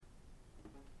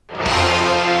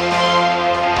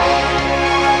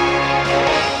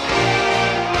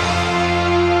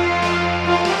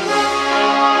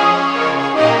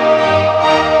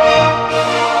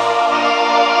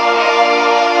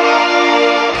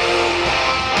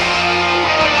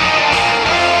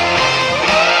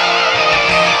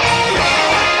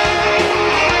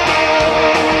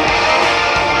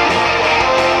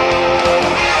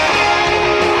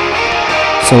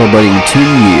celebrating 10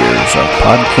 years of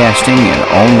podcasting and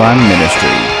online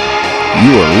ministry.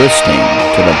 You are listening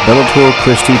to the Bellator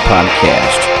Christi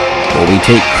podcast, where we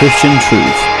take Christian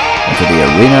truth into the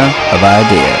arena of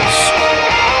ideas.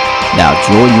 Now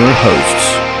join your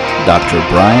hosts, Dr.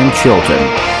 Brian Chilton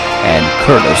and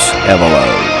Curtis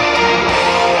Evelo.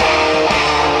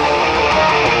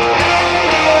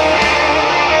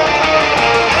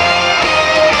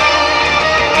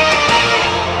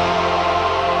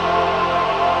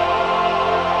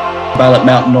 Violet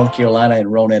Mountain, North Carolina,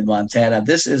 and Ronan, Montana.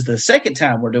 This is the second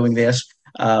time we're doing this.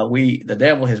 The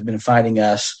devil has been fighting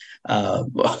us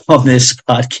on this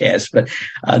podcast, but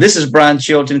this is Brian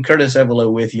Chilton, Curtis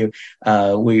Evelo with you.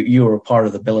 You are a part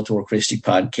of the Bellator Christi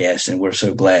podcast, and we're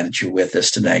so glad that you're with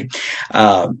us today.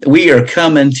 We are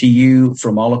coming to you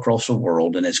from all across the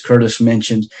world, and as Curtis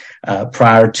mentioned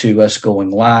prior to us going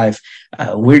live,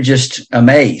 we're just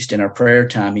amazed. In our prayer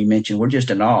time, he mentioned we're just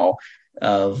in awe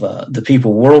of the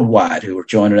people worldwide who are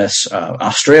joining us,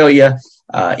 Australia,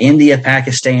 India,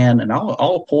 Pakistan, and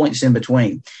all points in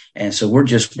between. And so we're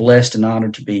just blessed and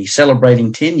honored to be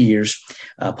celebrating 10 years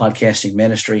podcasting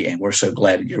ministry, and we're so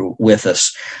glad that you're with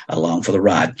us along for the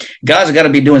ride. God's got to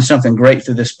be doing something great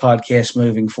through this podcast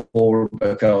moving forward,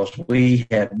 because we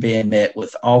have been met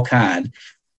with all kinds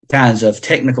of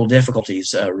technical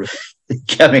difficulties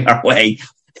coming our way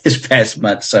this past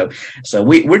month. So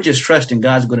we're just trusting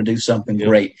God's going to do something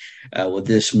great with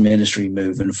this ministry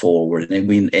moving forward, and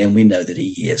we know that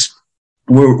He is.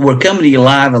 We're coming to you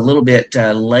live a little bit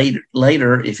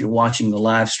later if you're watching the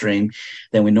live stream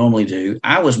than we normally do.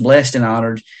 I was blessed and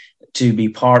honored to be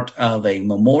part of a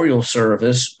memorial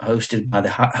service hosted by the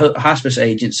hospice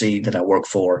agency that I work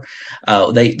for.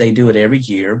 They do it every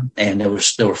year, and there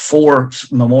were 4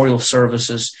 memorial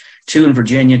services, 2 in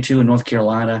Virginia, 2 in North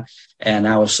Carolina. And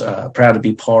I was proud to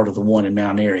be part of the one in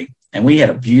Mount Airy. And we had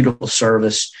a beautiful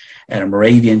service at a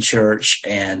Moravian church,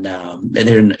 and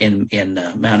there in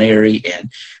Mount Airy.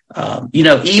 And,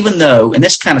 even though, and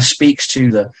this kind of speaks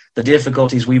to the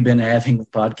difficulties we've been having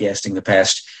with podcasting the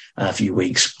past few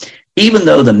weeks, even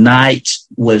though the night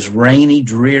was rainy,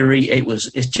 dreary,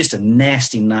 it's just a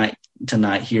nasty night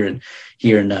tonight here in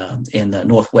the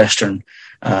northwestern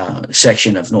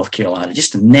section of North Carolina,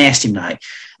 just a nasty night.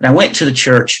 And I went to the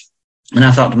church, and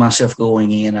I thought to myself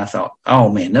going in, I thought, oh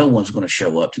man, no one's going to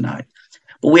show up tonight.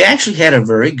 But we actually had a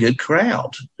very good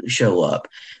crowd show up.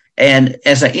 And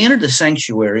as I entered the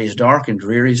sanctuary, as dark and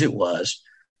dreary as it was,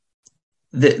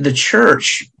 the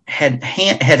church had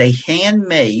a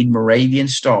handmade Moravian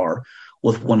star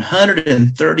with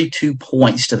 132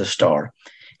 points to the star.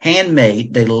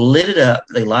 Handmade. They lit it up.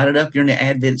 They light it up during the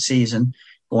Advent season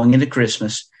going into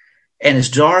Christmas. And as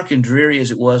dark and dreary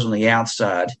as it was on the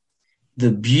outside, the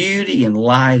beauty and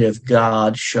light of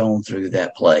God shone through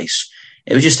that place.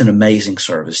 It was just an amazing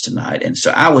service tonight. And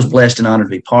so I was blessed and honored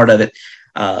to be part of it.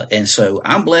 And so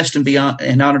I'm blessed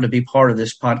and honored to be part of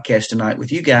this podcast tonight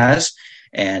with you guys.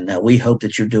 And we hope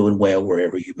that you're doing well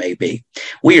wherever you may be.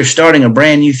 We are starting a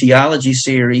brand new theology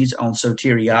series on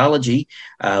soteriology,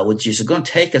 which is going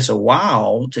to take us a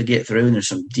while to get through. And there's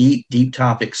some deep, deep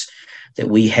topics that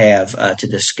we have to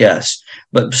discuss.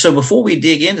 But so before we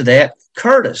dig into that,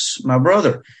 Curtis, my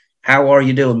brother, how are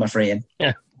you doing, my friend?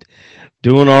 Yeah,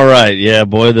 doing all right. Yeah,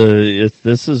 boy,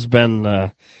 this has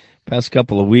been past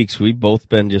couple of weeks. We've both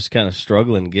been just kind of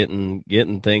struggling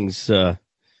getting things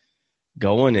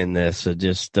going in this.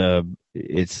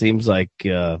 It seems like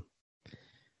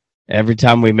every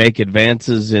time we make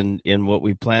advances in what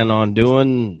we plan on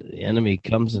doing, the enemy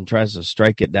comes and tries to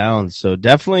strike it down. So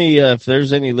definitely, if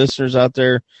there's any listeners out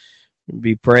there,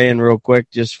 be praying real quick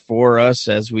just for us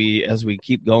as we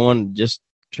keep going. Just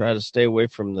try to stay away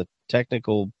from the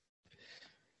technical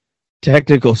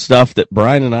stuff that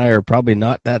Brian and I are probably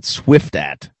not that swift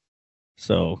at.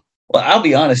 So, well, I'll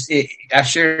be honest. I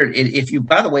shared it. If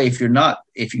you're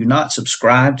not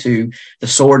subscribed to the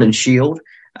Sword and Shield,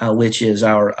 which is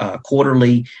our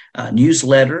quarterly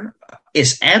newsletter,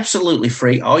 it's absolutely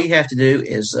free. All you have to do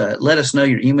is let us know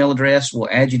your email address. We'll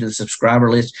add you to the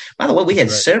subscriber list. By the way, we had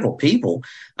several people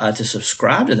to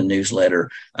subscribe to the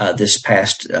newsletter this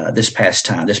past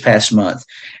month,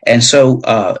 and so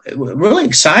we're really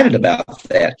excited about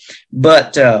that.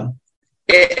 But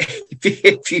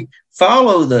if you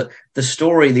follow the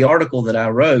story, the article that I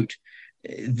wrote,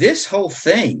 this whole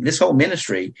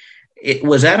ministry, it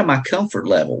was out of my comfort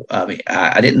level. I mean,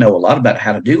 I didn't know a lot about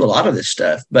how to do a lot of this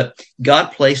stuff, but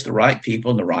God placed the right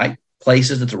people in the right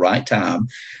places at the right time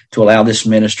to allow this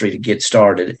ministry to get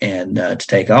started and to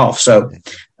take off. So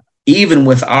even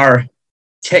with our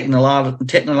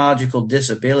technological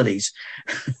disabilities,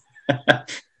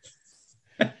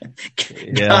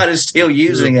 Yeah. God is still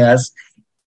using us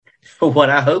for what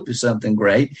I hope is something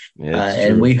great.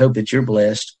 And we hope that you're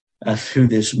blessed through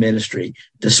this ministry,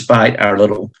 despite our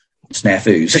little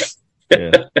snafus.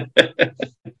 Yeah.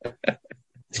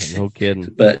 No kidding.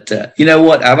 But you know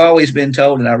what? I've always been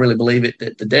told, and I really believe it,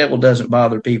 that the devil doesn't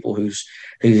bother people who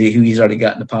he's already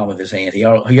got in the palm of his hand. He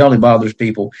only bothers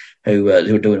people who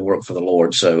are doing work for the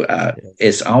Lord. So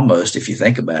it's almost, if you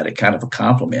think about it, kind of a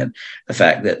compliment, the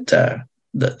fact that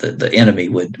the enemy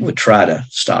would try to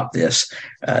stop this.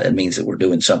 It means that we're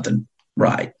doing something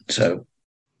right. So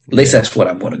at least that's what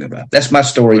I'm wondering about. That's my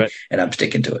story, right. And I'm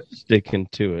sticking to it. Sticking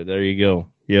to it. There you go.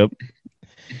 Yep.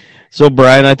 So,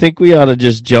 Brian, I think we ought to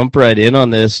just jump right in on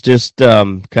this, just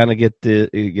kind of get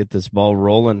this ball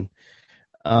rolling.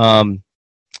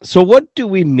 So what do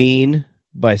we mean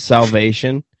by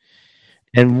salvation,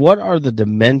 and what are the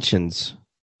dimensions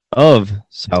of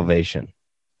salvation?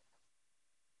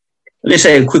 Let me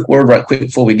say a quick word right quick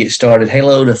before we get started.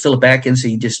 Hello to Philip Atkins.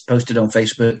 He just posted on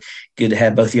Facebook. Good to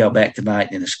have both of y'all back tonight,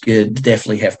 and it's good to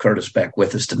definitely have Curtis back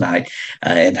with us tonight,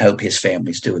 and hope his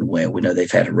family's doing well. We know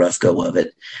they've had a rough go of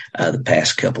it the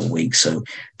past couple of weeks, so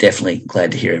definitely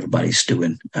glad to hear everybody's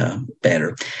doing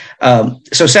better.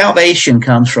 So salvation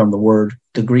comes from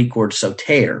the Greek word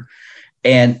soter,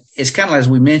 and it's kind of as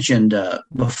we mentioned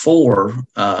before.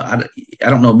 I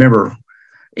don't know, remember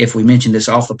if we mentioned this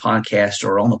off the podcast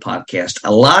or on the podcast,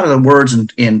 a lot of the words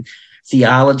in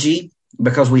theology,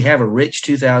 because we have a rich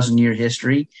 2,000-year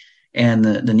history and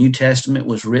the New Testament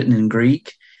was written in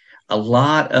Greek, a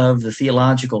lot of the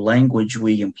theological language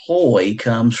we employ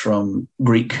comes from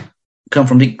Greek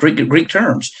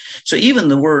terms. So even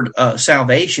the word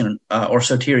salvation or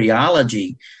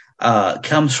soteriology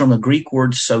comes from the Greek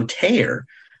word soter,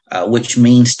 which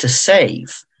means to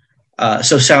save.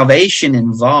 So salvation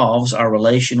involves our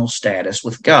relational status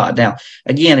with God. Now,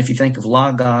 again, if you think of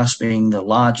logos being the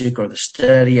logic or the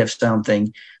study of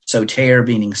something, soter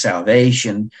meaning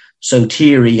salvation,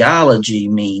 soteriology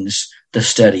means the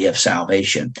study of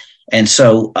salvation. And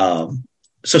so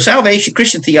salvation,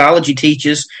 Christian theology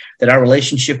teaches that our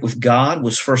relationship with God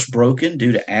was first broken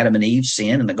due to Adam and Eve's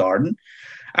sin in the garden.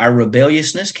 Our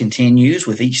rebelliousness continues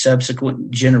with each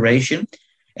subsequent generation.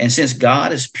 And since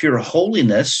God is pure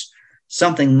holiness,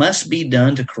 something must be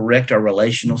done to correct our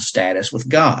relational status with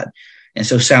God. And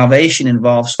so salvation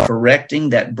involves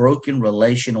correcting that broken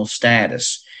relational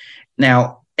status.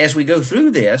 Now, as we go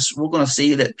through this, we're going to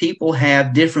see that people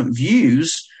have different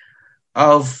views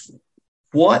of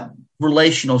what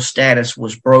relational status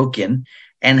was broken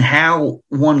and how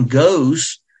one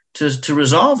goes to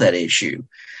resolve that issue.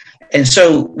 And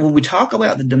so when we talk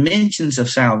about the dimensions of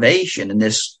salvation in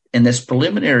this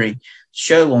preliminary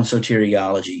show on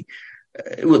soteriology,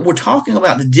 we're talking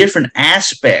about the different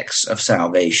aspects of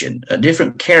salvation,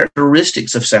 different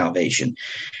characteristics of salvation.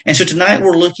 And so tonight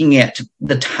we're looking at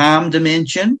the time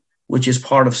dimension, which is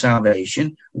part of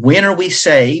salvation. When are we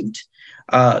saved?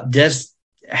 How does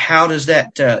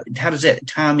that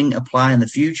timing apply in the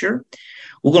future?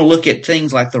 We're going to look at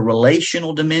things like the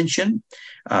relational dimension.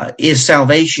 Is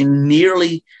salvation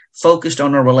merely focused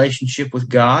on our relationship with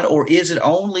God, or is it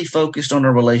only focused on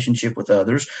our relationship with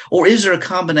others, or is there a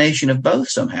combination of both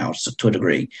somehow to a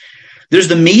degree? There's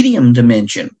the medium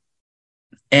dimension.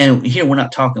 And here we're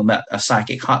not talking about a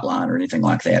psychic hotline or anything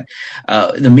like that.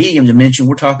 The medium dimension,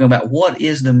 we're talking about what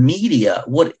is the media,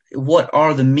 what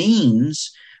are the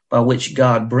means by which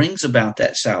God brings about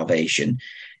that salvation,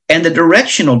 and the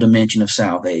directional dimension of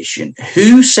salvation.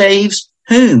 Who saves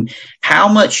whom? How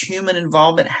much human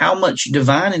involvement, how much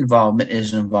divine involvement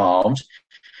is involved?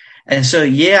 And so,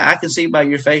 yeah, I can see by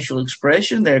your facial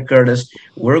expression there, Curtis,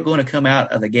 we're going to come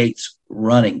out of the gates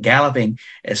running, galloping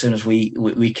as soon as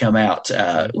we come out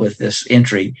with this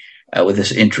entry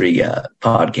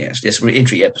podcast, this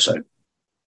entry episode.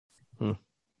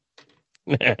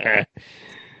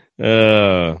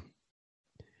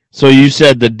 So you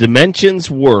said the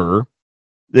dimensions were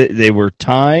they were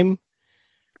time,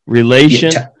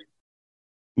 relation,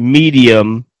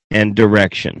 medium, and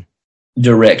direction.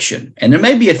 And there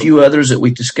may be a few others that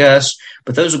we discuss,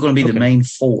 but those are going to be the main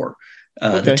four.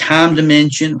 The time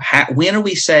dimension, when are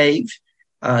we saved?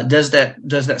 Does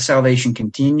that salvation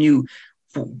continue?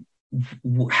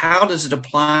 How does it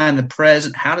apply in the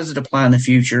present? How does it apply in the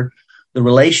future? The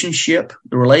relationship,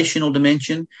 the relational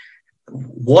dimension,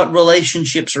 what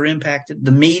relationships are impacted?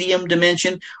 The medium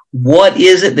dimension, what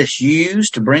is it that's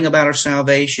used to bring about our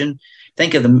salvation?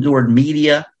 Think of the word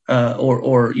media,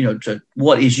 or to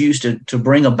what is used to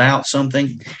bring about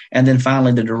something. And then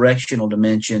finally, the directional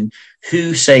dimension,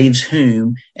 who saves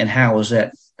whom and how is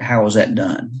that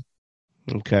done?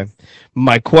 Okay.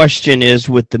 My question is,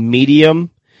 with the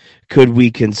medium, could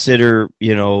we consider,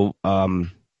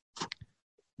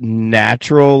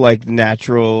 natural,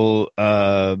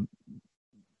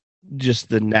 just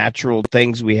the natural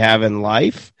things we have in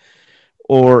life?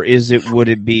 Or would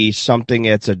it be something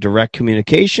that's a direct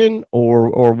communication,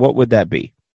 or what would that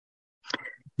be?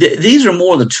 These are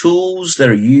more the tools that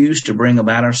are used to bring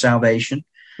about our salvation.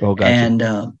 Oh,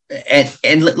 gotcha.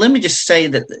 And let me just say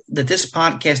that this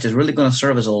podcast is really going to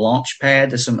serve as a launch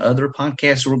pad to some other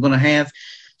podcasts we're going to have.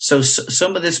 So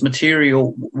some of this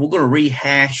material we're going to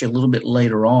rehash a little bit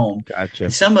later on. Gotcha.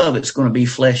 And some of it's going to be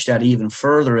fleshed out even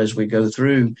further as we go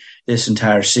through this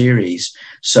entire series.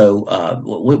 So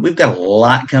we've got a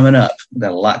lot coming up.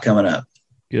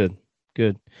 Good.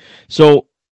 So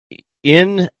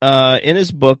in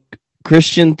his book,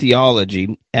 Christian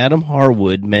Theology, Adam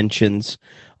Harwood mentions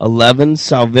 11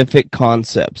 salvific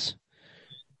concepts.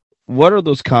 What are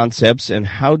those concepts, and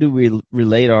how do we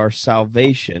relate our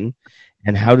salvation,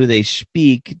 and how do they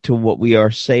speak to what we are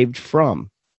saved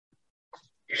from?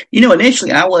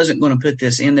 Initially I wasn't going to put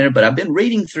this in there, but I've been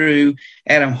reading through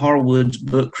Adam Harwood's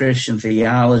book, Christian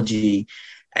Theology,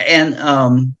 and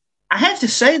I have to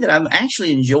say that I'm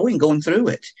actually enjoying going through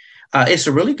it. It's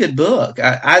a really good book.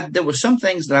 There were some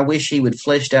things that I wish he would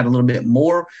fleshed out a little bit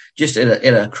more, just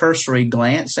at a cursory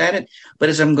glance at it. But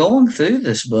as I'm going through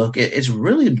this book, it's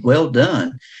really well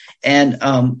done.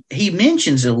 And he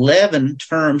mentions 11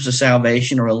 terms of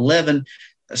salvation, or 11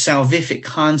 salvific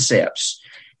concepts.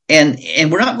 And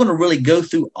we're not going to really go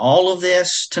through all of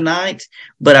this tonight,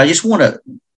 but I just want to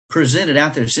present it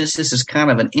out there, since this is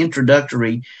kind of an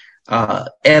introductory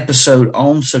episode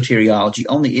on soteriology,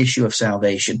 on the issue of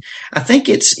salvation. I think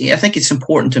it's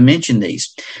important to mention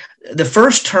these. The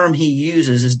first term he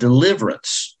uses is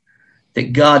deliverance,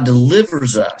 that God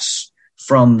delivers us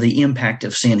from the impact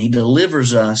of sin. He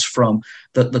delivers us from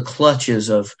the clutches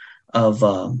of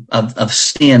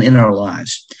sin in our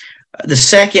lives. The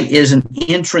second is an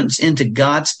entrance into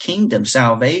God's kingdom.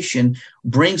 Salvation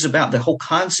brings about, the whole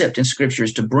concept in Scripture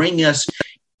is to bring us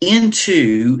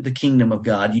into the kingdom of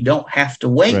God. You don't have to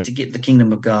wait to get the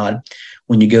kingdom of God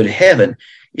when you go to heaven.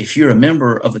 If you're a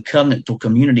member of the covenantal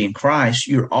community in Christ,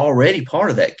 you're already part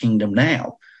of that kingdom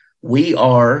now. We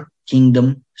are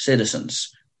kingdom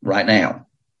citizens right now,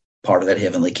 part of that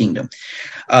heavenly kingdom.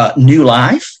 New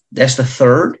life, that's the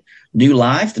third. New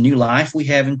life, the new life we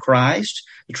have in Christ,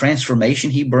 the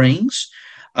transformation he brings.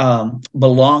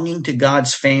 Belonging to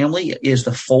God's family is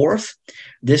the fourth.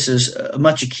 This is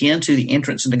much akin to the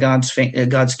entrance into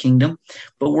God's kingdom,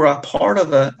 but we're a part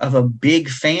of a big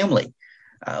family.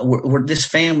 We're this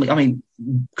family. I mean,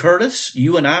 Curtis,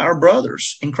 you and I are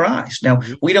brothers in Christ. Now,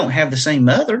 we don't have the same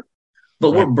mother,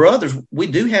 but we're brothers. We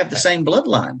do have the same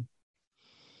bloodline.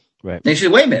 Right. Now you say,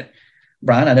 wait a minute,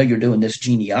 Brian, I know you're doing this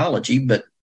genealogy, but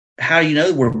how do you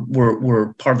know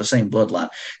we're part of the same bloodline?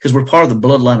 Because we're part of the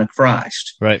bloodline of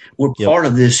Christ. Right. We're part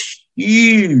of this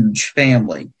huge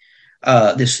family.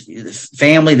 This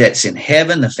family that's in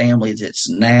heaven, the family that's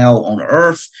now on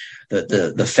earth,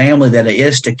 the family that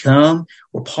is to come.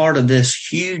 We're part of this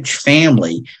huge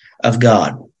family of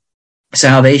God.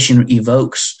 Salvation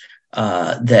evokes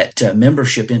that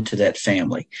membership into that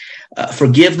family.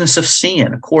 Forgiveness of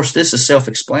sin. Of course, this is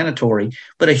self-explanatory,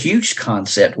 but a huge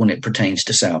concept when it pertains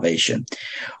to salvation.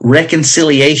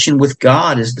 Reconciliation with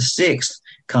God is the sixth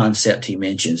concept he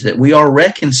mentions, that we are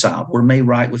reconciled. We're made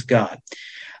right with God.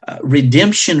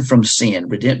 Redemption from sin,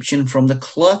 redemption from the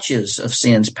clutches of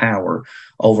sin's power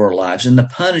over our lives and the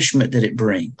punishment that it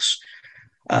brings.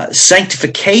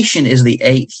 Sanctification is the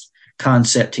eighth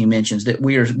concept he mentions, that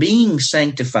we are being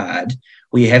sanctified.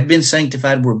 We have been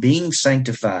sanctified. We're being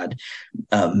sanctified,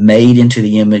 made into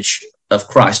the image of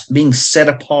Christ. Being set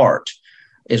apart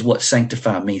is what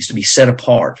sanctify means, to be set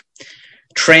apart.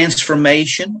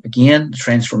 Transformation, again, the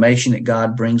transformation that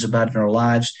God brings about in our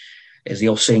lives. As the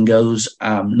old saying goes,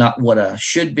 I'm not what I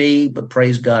should be, but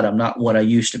praise God, I'm not what I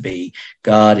used to be.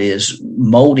 God is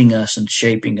molding us and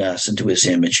shaping us into his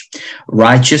image.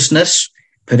 Righteousness,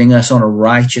 putting us on a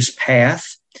righteous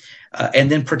path. And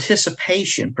then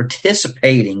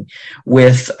participating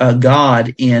with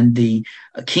God in the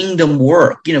kingdom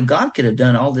work. God could have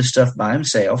done all this stuff by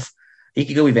himself. He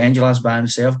could go evangelize by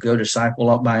himself, go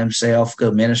disciple by himself,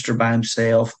 go minister by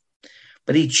himself.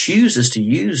 But he chooses to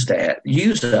use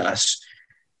us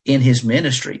in his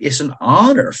ministry. It's an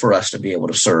honor for us to be able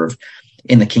to serve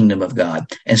in the kingdom of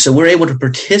God. And so we're able to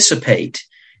participate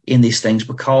in these things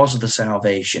because of the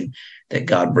salvation that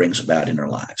God brings about in our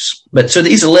lives. But so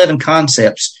these 11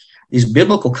 concepts, these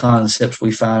biblical concepts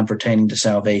we find pertaining to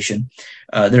salvation,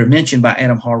 they're mentioned by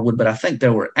Adam Harwood, but I think they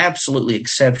were absolutely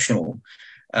exceptional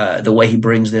the way he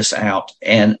brings this out.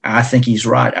 And I think he's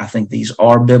right. I think these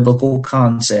are biblical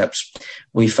concepts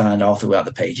we find all throughout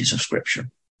the pages of Scripture.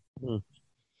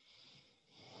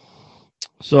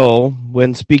 So,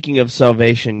 when speaking of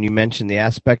salvation, you mentioned the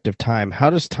aspect of time.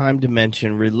 How does time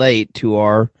dimension relate to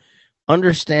our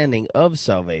understanding of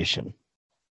salvation?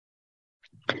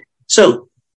 So,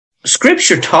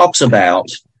 Scripture talks about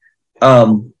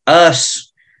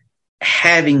us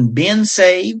having been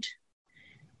saved,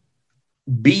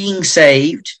 being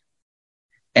saved,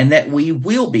 and that we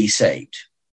will be saved.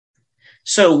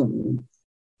 So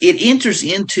it enters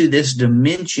into this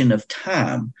dimension of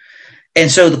time. And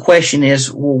so the question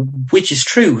is, well, which is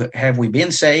true? Have we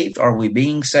been saved? Are we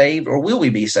being saved? Or will we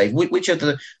be saved? Which of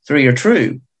the three are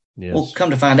true? Yes. Well,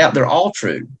 come to find out, they're all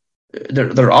true.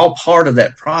 They're all part of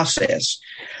that process.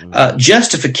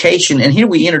 Justification, and here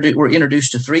we're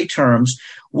introduced to three terms.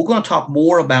 We're going to talk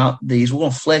more about these. We're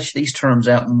going to flesh these terms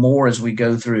out more as we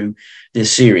go through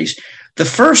this series. The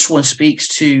first one speaks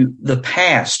to the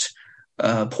past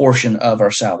portion of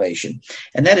our salvation,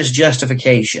 and that is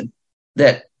justification.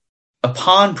 That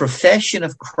upon profession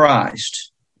of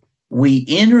Christ, we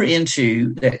enter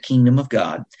into that kingdom of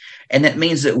God. And that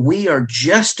means that we are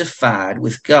justified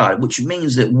with God, which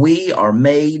means that we are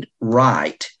made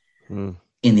right in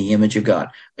the image of God,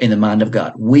 in the mind of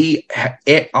God.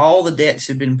 All the debts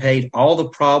have been paid, all the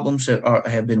problems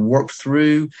have been worked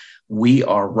through. We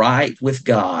are right with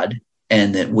God,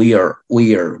 and that we are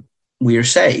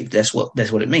saved. That's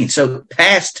what it means. So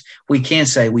past, we can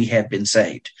say we have been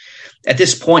saved. At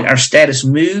this point, our status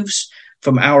moves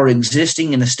from our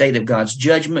existing in the state of God's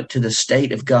judgment to the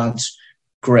state of God's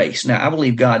grace. Now, I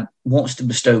believe God wants to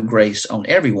bestow grace on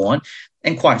everyone.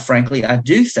 And quite frankly, I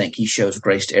do think he shows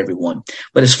grace to everyone.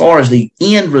 But as far as the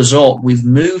end result, we've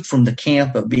moved from the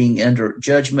camp of being under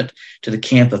judgment to the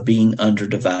camp of being under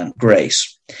divine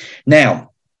grace.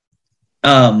 Now,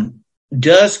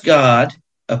 does God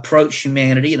approach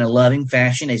humanity in a loving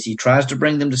fashion as he tries to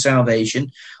bring them to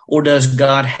salvation, or does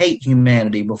God hate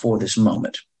humanity before this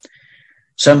moment?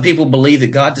 Some people believe that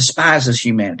God despises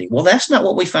humanity. Well, that's not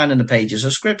what we find in the pages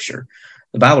of Scripture.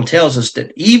 The Bible tells us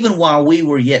that even while we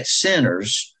were yet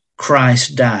sinners,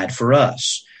 Christ died for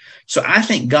us. So I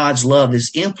think God's love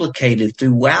is implicated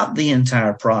throughout the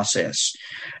entire process.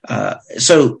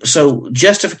 So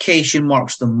justification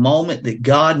marks the moment that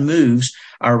God moves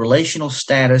our relational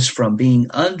status from being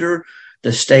under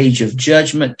the stage of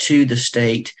judgment to the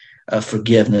state of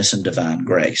forgiveness and divine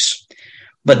grace.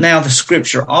 But now the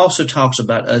Scripture also talks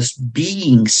about us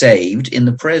being saved in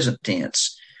the present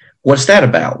tense. What's that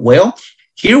about? Well,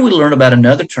 here we learn about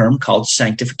another term called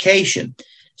sanctification.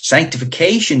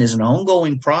 Sanctification is an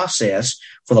ongoing process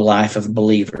for the life of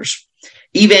believers.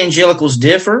 Evangelicals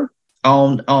differ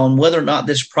on whether or not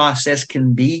this process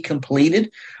can be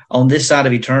completed on this side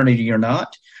of eternity or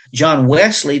not. John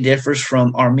Wesley differs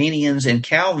from Arminians and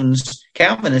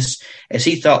Calvinists, as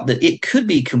he thought that it could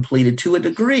be completed to a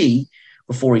degree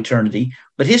before eternity,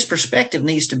 but his perspective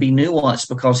needs to be nuanced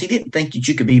because he didn't think that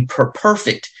you could be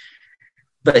perfect,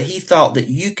 but he thought that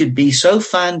you could be so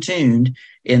fine-tuned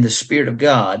in the Spirit of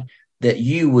God that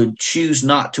you would choose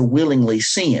not to willingly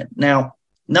sin. Now,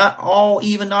 not all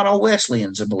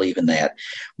Wesleyans believe in that,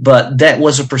 but that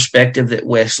was a perspective that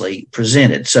Wesley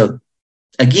presented. So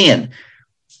again,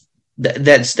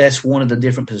 that's one of the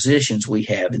different positions we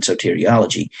have in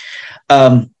soteriology.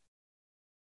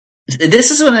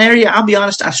 This is an area, I'll be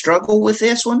honest, I struggle with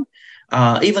this one.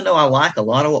 Even though I like a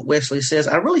lot of what Wesley says,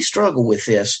 I really struggle with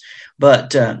this.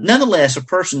 But nonetheless, a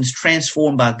person is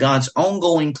transformed by God's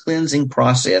ongoing cleansing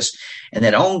process. And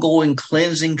that ongoing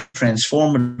cleansing,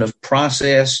 transformative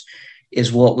process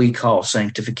is what we call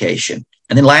sanctification.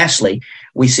 And then lastly,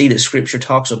 we see that Scripture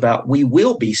talks about we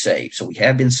will be saved. So we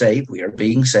have been saved. We are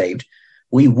being saved.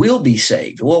 We will be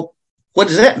saved. Well, what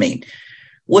does that mean?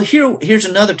 Well, here's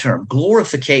another term,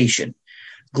 glorification.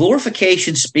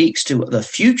 Glorification speaks to the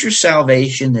future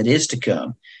salvation that is to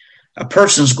come. A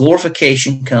person's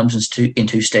glorification comes in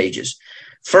two stages.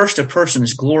 First, a person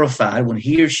is glorified when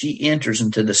he or she enters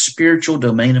into the spiritual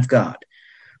domain of God.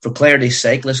 For clarity's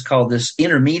sake, let's call this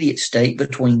intermediate state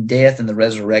between death and the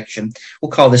resurrection.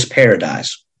 We'll call this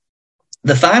paradise.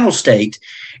 The final state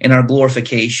in our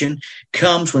glorification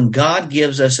comes when God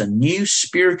gives us a new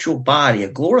spiritual body,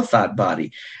 a glorified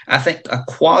body. I think a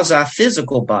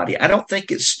quasi-physical body. I don't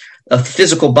think it's a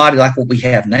physical body like what we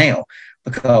have now,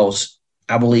 because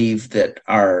I believe that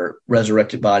our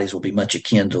resurrected bodies will be much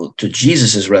akin to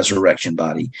Jesus' resurrection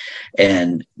body.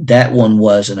 And that one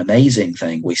was an amazing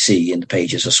thing we see in the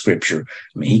pages of Scripture.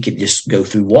 I mean, he could just go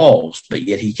through walls, but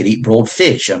yet he could eat broiled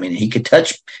fish. I mean, he could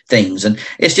touch things, and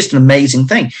it's just an amazing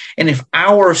thing. And if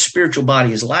our spiritual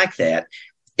body is like that,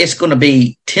 it's going to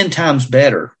be 10 times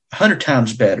better, 100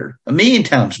 times better, 1,000,000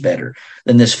 times better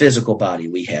than this physical body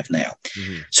we have now.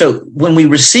 Mm-hmm. So when we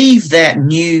receive that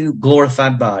new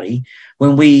glorified body,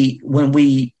 when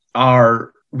we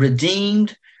are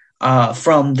redeemed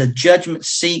from the judgment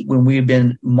seat, when we've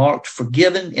been marked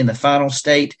forgiven in the final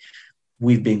state,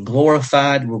 we've been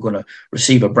glorified. We're going to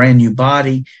receive a brand new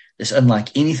body that's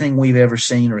unlike anything we've ever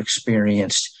seen or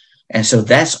experienced. And so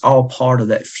that's all part of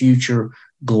that future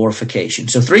glorification.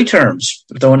 So 3 terms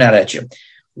I'm throwing out at you.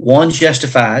 1,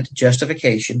 justified,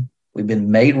 justification. We've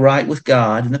been made right with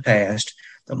God in the past,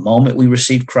 the moment we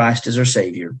received Christ as our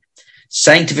Savior.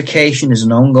 Sanctification is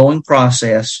an ongoing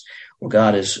process where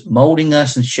God is molding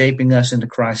us and shaping us into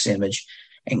Christ's image.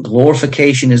 And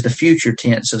glorification is the future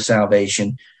tense of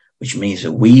salvation, which means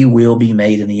that we will be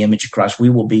made in the image of Christ. We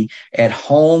will be at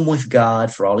home with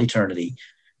God for all eternity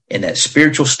in that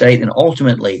spiritual state and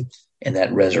ultimately in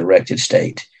that resurrected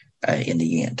state in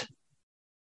the end.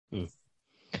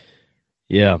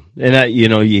 Yeah, and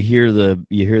you hear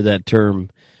that term,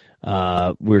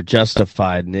 we're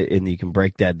justified, and you can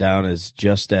break that down as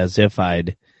just as if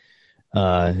I'd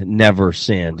never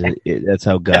sinned. That's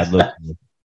how God looks at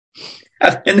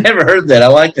it. I've never heard that. I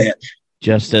like that.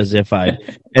 Just as if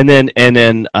I'd, and then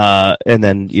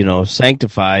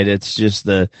sanctified. It's just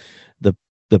the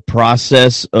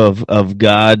process of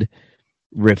God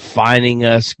refining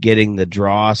us, getting the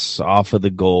dross off of the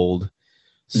gold,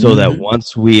 so that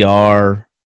once we are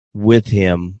with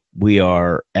Him, we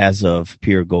are as of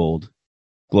pure gold,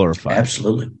 glorified.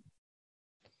 Absolutely.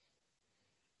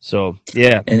 So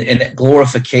yeah, and that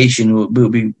glorification will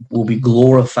be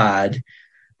glorified.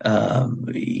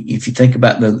 If you think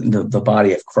about the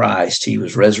body of Christ, He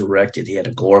was resurrected. He had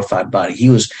a glorified body.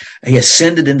 He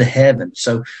ascended into heaven.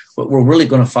 So we're really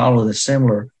going to follow the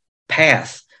similar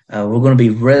path. We're going to be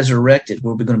resurrected.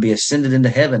 We're going to be ascended into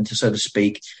heaven, so to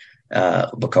speak.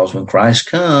 Because when Christ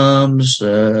comes,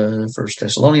 1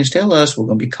 Thessalonians tell us we're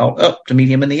going to be caught up to meet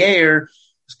Him in the air.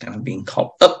 It's kind of being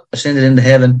caught up, ascended into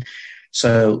heaven.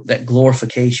 So that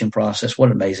glorification process, what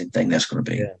an amazing thing that's going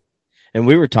to be. Yeah. And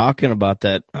we were talking about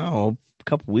that, a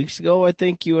couple weeks ago, I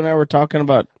think you and I were talking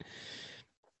about,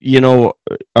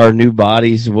 our new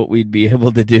bodies, what we'd be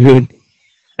able to do.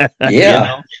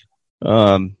 Yeah.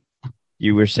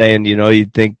 You were saying,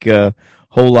 you'd think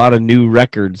whole lot of new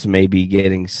records may be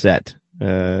getting set,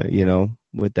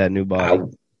 with that new body. I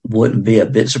wouldn't be a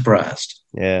bit surprised.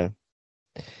 Yeah.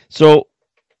 So,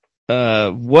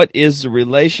 what is the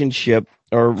relationship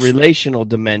or relational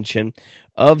dimension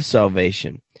of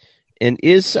salvation? And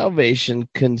is salvation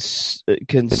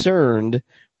concerned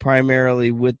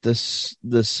primarily with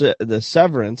the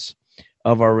severance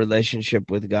of our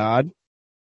relationship with God?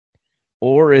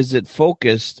 Or is it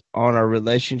focused on our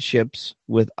relationships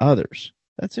with others?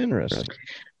 That's interesting.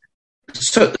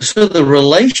 So the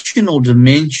relational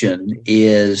dimension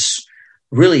is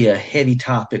really a heavy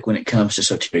topic when it comes to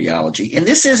soteriology. And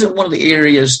this isn't one of the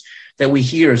areas that we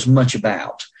hear as much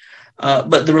about.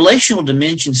 But the relational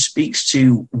dimension speaks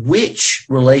to which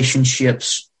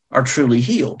relationships are truly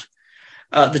healed.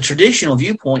 The traditional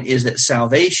viewpoint is that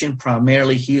salvation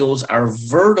primarily heals our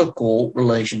vertical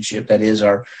relationship, that is,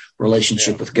 our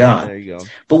relationship with God. There you go.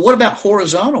 But what about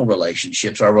horizontal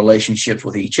relationships, our relationships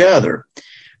with each other?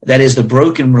 That is, the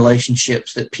broken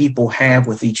relationships that people have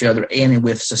with each other and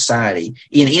with society,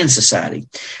 in society.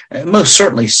 Most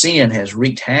certainly, sin has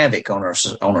wreaked havoc on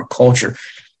our culture.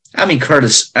 I mean,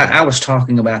 Curtis, I was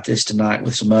talking about this tonight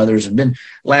with some others, and then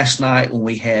last night when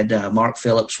we had Mark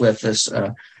Phillips with us,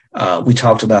 we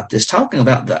talked about this, talking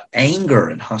about the anger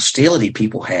and hostility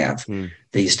people have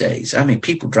these days. I mean,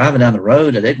 people driving down the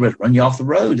road, and they'd run you off the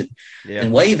road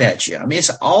and wave at you. I mean,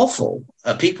 it's awful.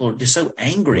 People are just so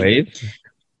angry. Wave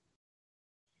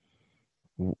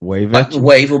at you?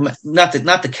 Wave, not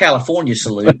the California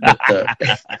salute, but,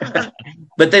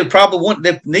 but they probably want,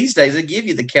 these days they give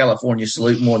you the California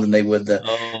salute more than they would the.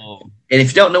 Oh. And if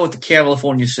you don't know what the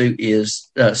California salute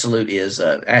is,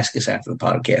 ask us after the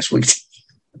podcast.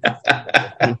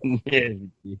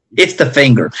 It's the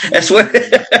finger. That's what.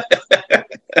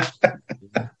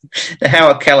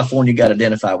 How California got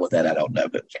identified with that, I don't know,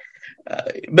 but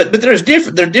there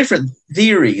are different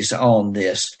theories on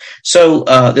this. So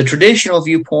the traditional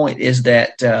viewpoint is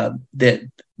that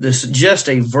this is just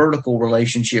a vertical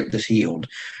relationship that's healed.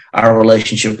 our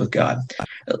relationship with God.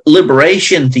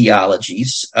 Liberation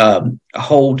theologies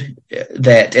hold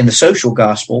that, and the social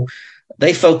gospel,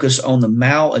 they focus on the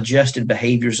maladjusted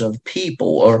behaviors of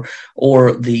people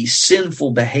or the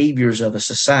sinful behaviors of a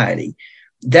society.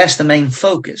 That's the main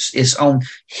focus. It's on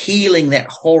healing that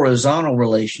horizontal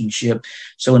relationship.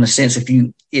 So in a sense,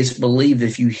 it's believed that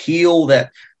if you heal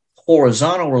that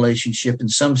horizontal relationship, in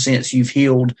some sense, you've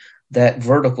healed that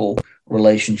vertical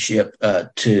relationship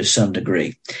to some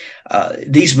degree.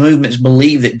 These movements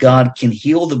believe that God can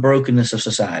heal the brokenness of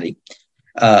society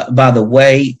by the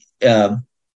way, and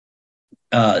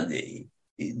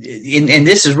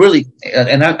this is really,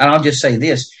 and I'll just say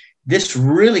this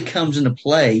really comes into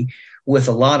play with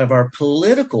a lot of our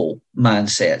political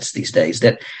mindsets these days,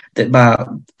 that by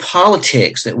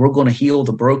politics that we're going to heal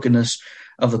the brokenness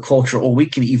of the culture, or we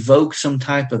can evoke some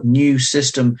type of new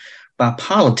system by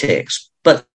politics.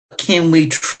 But can we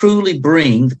truly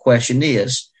bring, the question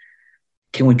is,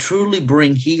 can we truly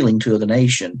bring healing to the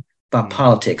nation by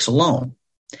politics alone?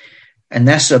 And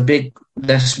that's a big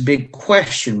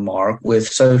question mark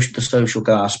with the social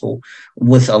gospel,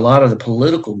 with a lot of the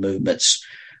political movements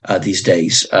these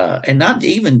days, and not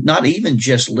even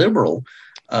just liberal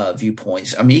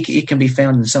viewpoints. I mean, it can be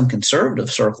found in some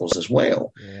conservative circles as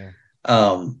well. Yeah.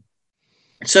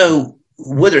 So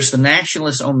whether it's the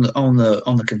nationalists on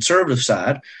the conservative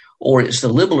side, or it's the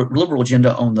liberal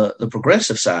agenda on the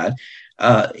progressive side,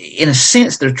 in a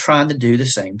sense, they're trying to do the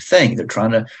same thing. They're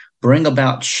trying to bring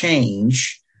about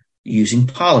change using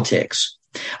politics.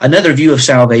 Another view of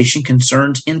salvation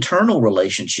concerns internal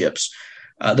relationships.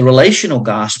 The relational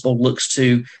gospel looks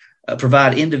to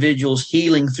provide individuals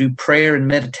healing through prayer and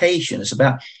meditation. It's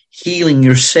about healing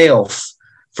yourself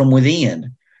from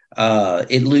within.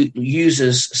 It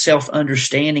uses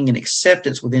self-understanding and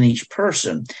acceptance within each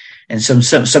person. And some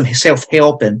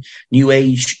self-help and New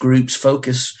Age groups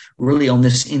focus really on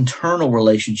this internal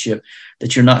relationship,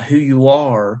 that you're not who you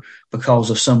are because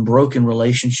of some broken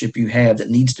relationship you have that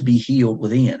needs to be healed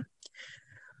within.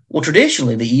 Well,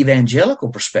 traditionally, the evangelical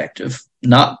perspective,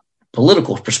 not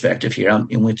political perspective here,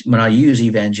 when I use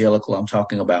evangelical, I'm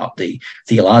talking about the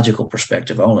theological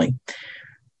perspective only.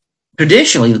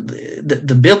 Traditionally,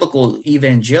 the biblical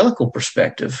evangelical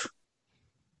perspective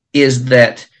is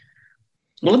that,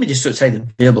 well, let me just say the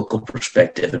biblical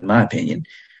perspective, in my opinion,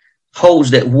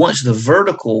 holds that once the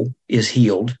vertical is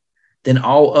healed, then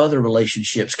all other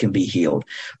relationships can be healed,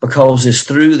 because it's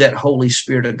through that Holy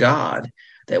Spirit of God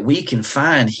that we can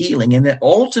find healing, and that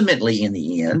ultimately in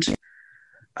the end,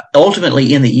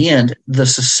 the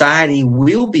society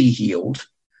will be healed,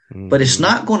 but it's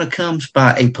not going to come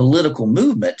by a political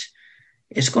movement.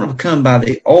 It's going to come by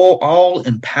the all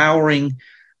empowering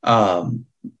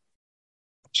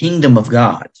kingdom of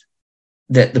God,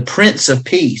 that the Prince of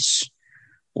Peace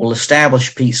will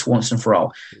establish peace once and for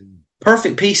all.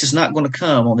 Perfect peace is not going to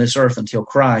come on this earth until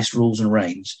Christ rules and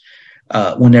reigns,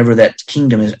 whenever that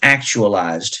kingdom is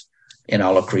actualized in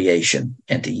all of creation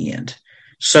at the end.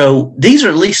 So these are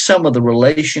at least some of the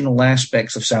relational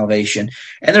aspects of salvation,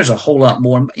 and there's a whole lot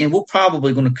more, and we're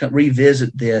probably going to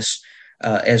revisit this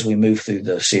as we move through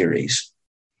the series.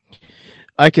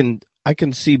 I can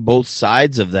see both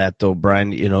sides of that, though,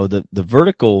 Brian. You know, the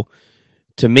vertical,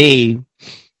 to me,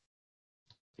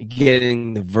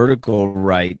 getting the vertical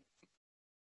right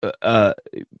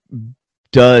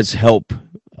does help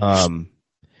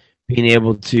being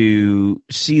able to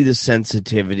see the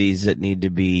sensitivities that need to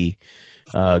be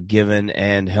given,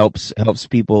 and helps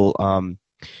people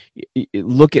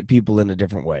look at people in a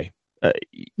different way.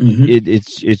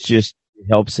 It just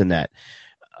helps in that.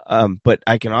 But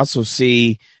I can also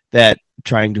see that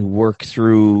trying to work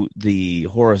through the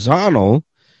horizontal,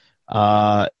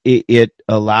 it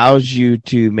allows you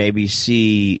to maybe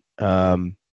see,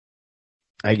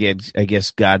 I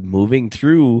guess God moving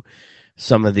through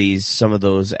some of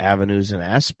those avenues and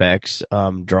aspects,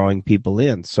 drawing people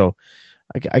in. So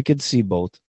I could see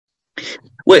both.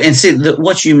 Well, and see,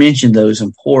 what you mentioned, though, is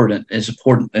important. Is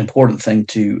important thing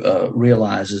to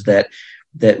realize is that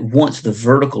once the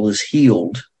vertical is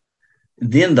healed,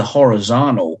 then the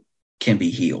horizontal can be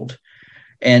healed.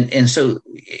 And so,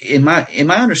 in my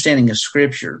understanding of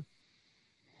Scripture,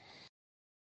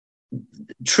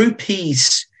 true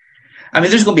peace, I mean,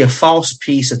 there's going to be a false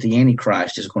peace that the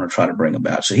Antichrist is going to try to bring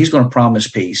about. So he's going to promise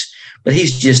peace, but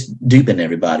he's just duping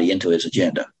everybody into his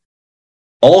agenda.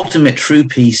 Ultimate true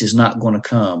peace is not going to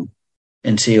come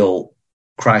until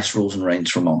Christ rules and reigns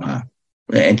from on high,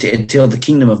 until the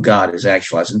kingdom of God is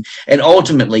actualized. And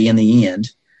ultimately, in the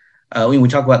end, when we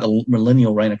talk about the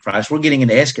millennial reign of Christ, we're getting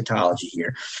into eschatology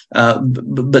here.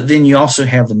 But then you also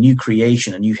have the new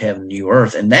creation and you have the new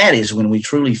earth. And that is when we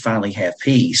truly finally have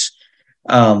peace.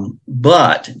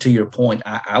 But to your point,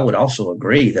 I would also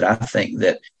agree that I think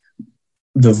that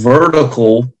the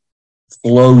vertical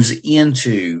flows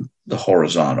into the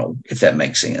horizontal, if that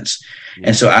makes sense. Mm-hmm.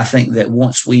 And so I think that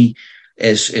once we,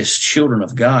 as children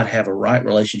of God, have a right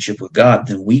relationship with God,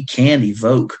 then we can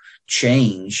evoke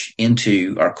change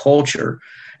into our culture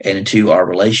and into our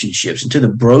relationships, into the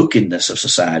brokenness of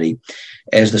society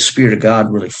as the Spirit of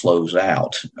God really flows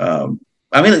out.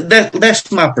 I mean,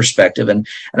 that's my perspective, and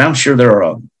I'm sure there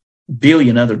are a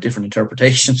billion other different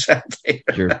interpretations out there.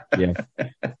 Sure, yeah.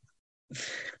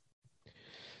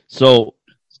 So,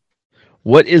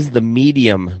 what is the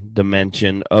medium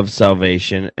dimension of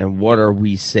salvation, and what are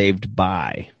we saved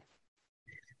by?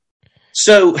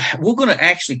 So we're going to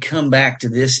actually come back to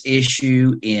this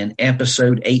issue in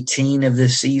episode 18 of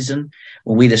this season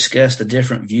when we discuss the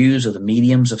different views of the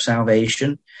mediums of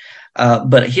salvation.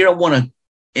 But here I want to,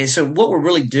 and so what we're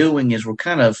really doing is we're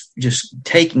kind of just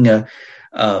taking a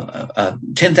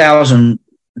 10,000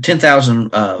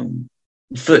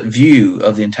 foot view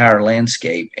of the entire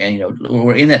landscape. And,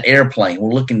 we're in that airplane.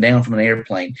 We're looking down from an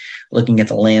airplane, looking at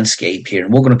the landscape here.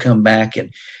 And we're going to come back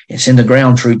and send the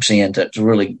ground troops in to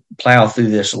really plow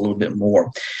through this a little bit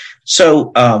more.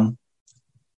 So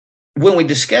when we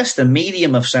discuss the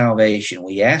medium of salvation,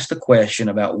 we ask the question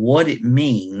about what it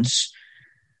means,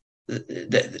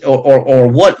 or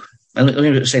what, let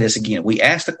me say this again. We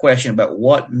ask the question about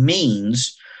what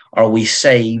means are we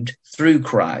saved through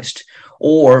Christ?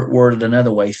 Or, worded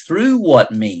another way, through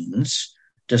what means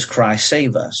does Christ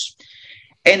save us?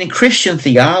 And in Christian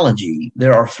theology,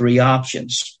 there are three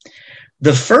options.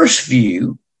 The first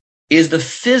view is the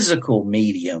physical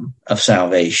medium of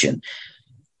salvation.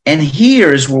 And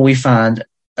here is where we find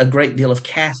a great deal of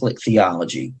Catholic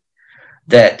theology,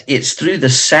 that it's through the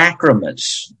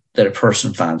sacraments that a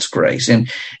person finds grace. And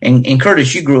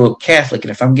Curtis, you grew up Catholic,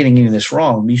 and if I'm getting any of this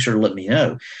wrong, be sure to let me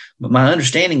know. But my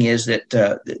understanding is that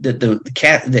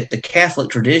the Catholic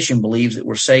tradition believes that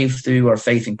we're saved through our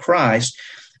faith in Christ,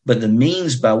 but the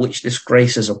means by which this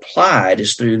grace is applied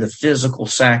is through the physical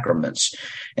sacraments.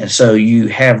 And so you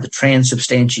have the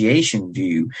transubstantiation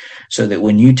view, so that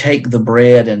when you take the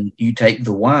bread and you take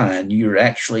the wine,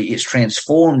 it's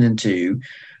transformed into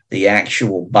the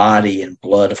actual body and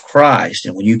blood of Christ.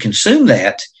 And when you consume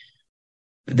that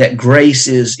grace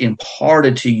is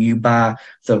imparted to you by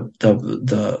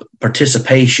the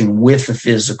participation with the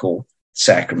physical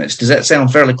sacraments. Does that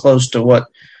sound fairly close to what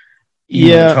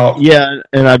you talk? Yeah,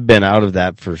 and I've been out of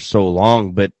that for so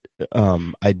long, but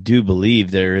I do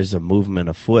believe there is a movement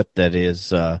afoot that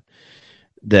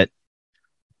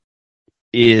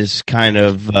is kind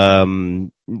of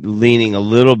leaning a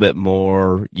little bit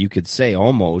more, you could say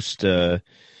almost to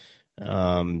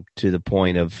the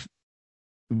point of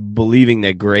believing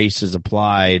that grace is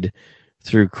applied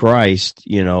through Christ,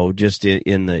 just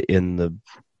in the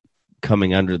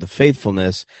coming under the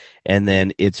faithfulness, and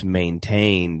then it's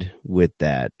maintained with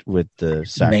the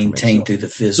sacraments. Maintained through the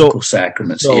physical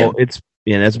sacraments. So yeah. It's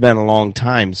been a long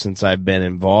time since I've been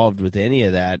involved with any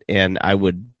of that, and I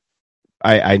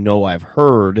know I've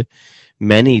heard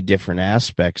many different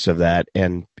aspects of that,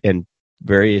 and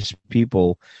various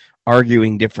people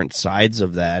arguing different sides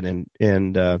of that, and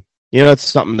it's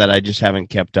something that I just haven't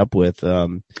kept up with.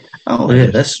 That's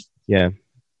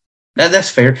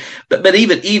fair. But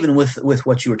even with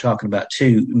what you were talking about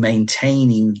too,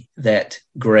 maintaining that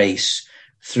grace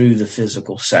through the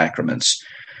physical sacraments,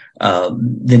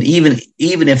 then even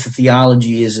if the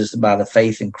theology is by the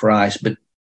faith in Christ, but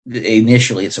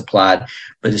initially it's applied,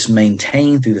 but it's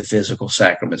maintained through the physical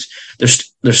sacraments,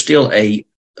 there's still a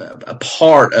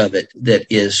part of it that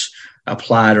is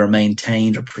applied or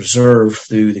maintained or preserved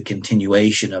through the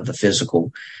continuation of the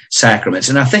physical sacraments.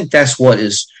 And I think that's what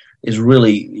is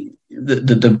really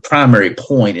the primary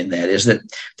point in that, is that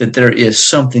there is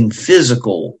something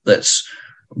physical that's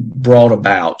brought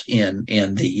about in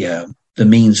the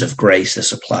means of grace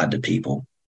that's applied to people.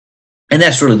 And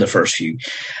that's really the first view.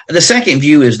 The second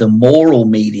view is the moral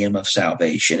medium of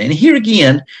salvation. And here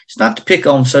again, it's not to pick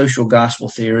on social gospel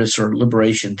theorists or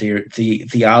liberation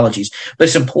theologies, but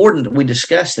it's important that we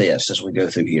discuss this as we go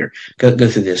through here. Go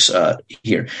through this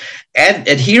here.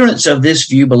 Adherents of this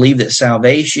view believe that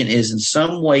salvation is in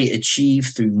some way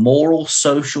achieved through moral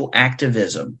social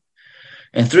activism.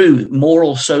 And through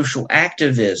moral social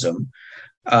activism,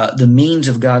 the means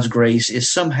of God's grace is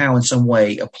somehow in some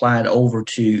way applied over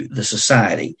to the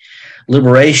society.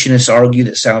 Liberationists argue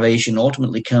that salvation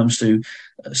ultimately comes through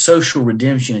social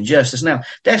redemption and justice. Now,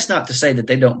 that's not to say that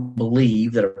they don't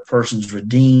believe that a person's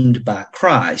redeemed by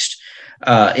Christ.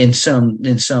 Because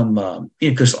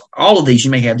all of these,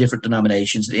 you may have different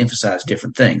denominations that emphasize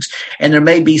different things. And there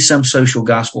may be some social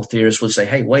gospel theorists would say,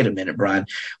 hey, wait a minute, Brian,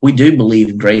 we do believe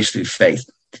in grace through faith.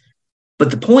 But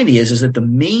the point is that the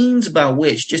means by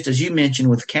which, just as you mentioned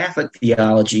with Catholic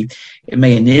theology, it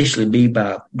may initially be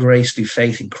by grace through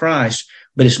faith in Christ,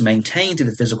 but it's maintained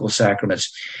through the physical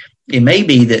sacraments. It may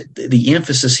be that the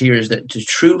emphasis here is that to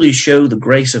truly show the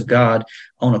grace of God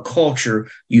on a culture,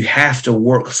 you have to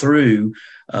work through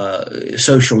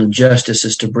social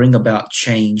injustices to bring about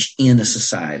change in a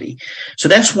society. So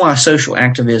that's why social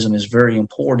activism is very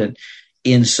important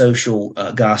in social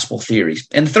gospel theories.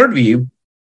 And the third view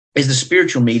is the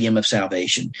spiritual medium of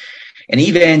salvation. And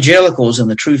evangelicals, in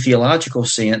the true theological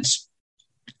sense,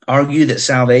 argue that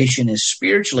salvation is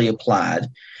spiritually applied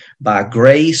by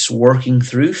grace working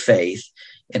through faith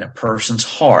in a person's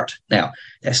heart. Now,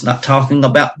 that's not talking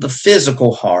about the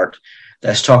physical heart.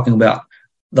 That's talking about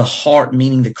the heart,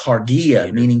 meaning the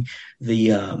cardia, meaning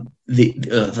I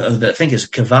think it's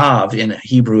kavav in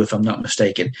Hebrew, if I'm not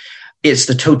mistaken. It's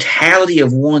the totality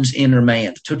of one's inner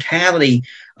man, the totality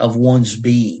of one's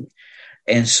being.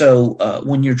 And so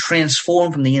when you're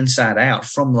transformed from the inside out,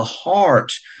 from the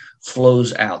heart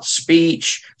flows out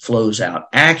speech, flows out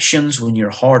actions. When your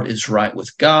heart is right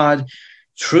with God,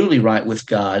 truly right with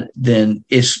God, then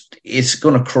it's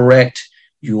going to correct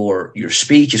your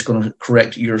speech. It's going to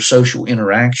correct your social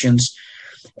interactions.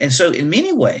 And so in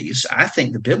many ways, I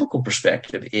think the biblical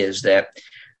perspective is that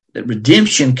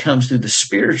redemption comes through the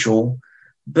spiritual,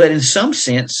 but in some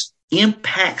sense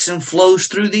impacts and flows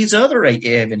through these other 8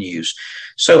 avenues.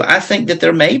 So I think that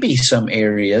there may be some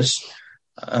areas,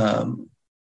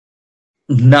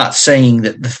 not saying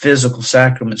that the physical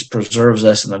sacraments preserves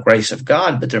us in the grace of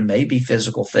God, but there may be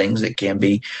physical things that can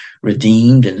be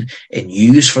redeemed and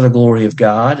used for the glory of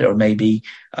God, or maybe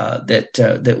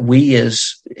that we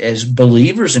as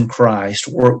believers in Christ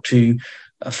work to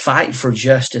fight for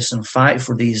justice and fight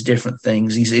for these different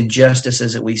things, these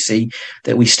injustices that we see,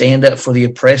 that we stand up for the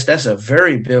oppressed. That's a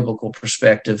very biblical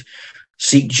perspective.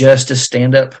 Seek justice,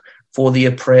 stand up for the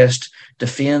oppressed,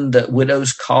 defend the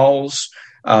widow's cause,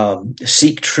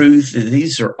 seek truth.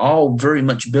 These are all very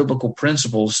much biblical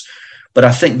principles. But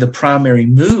I think the primary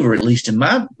mover, at least in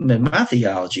my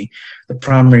theology, the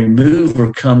primary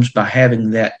mover comes by having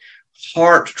that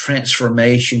heart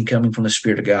transformation coming from the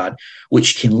Spirit of God,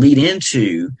 which can lead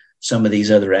into some of these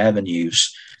other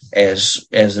avenues as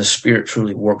the Spirit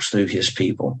truly works through His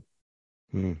people.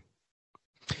 Hmm.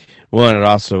 Well, and it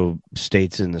also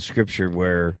states in the Scripture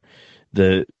where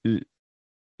the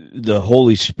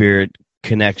Holy Spirit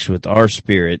connects with our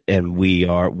spirit, and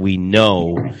we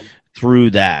know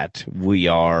through that we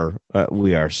are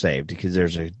saved, because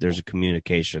there's a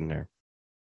communication there.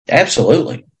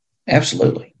 Absolutely.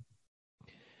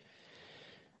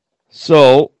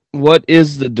 So, what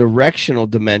is the directional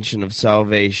dimension of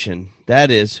salvation?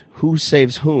 That is, who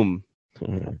saves whom?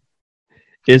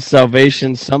 Is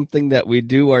salvation something that we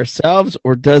do ourselves,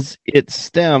 or does it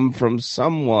stem from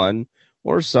someone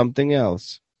or something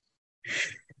else?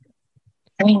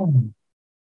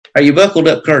 Are you buckled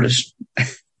up, Curtis?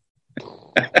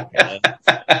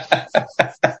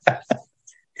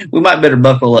 We might better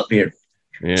buckle up here.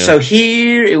 Yeah. So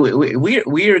here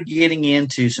we're getting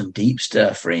into some deep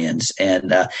stuff, friends,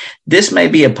 and this may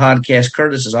be a podcast.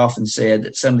 Curtis has often said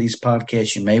that some of these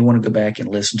podcasts you may want to go back and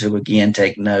listen to again,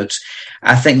 take notes.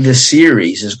 I think this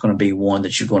series is going to be one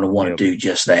that you're going to want to do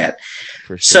just that.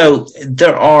 For sure. So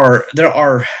there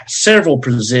are several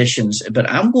positions, but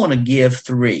I'm going to give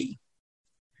 3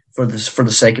 for the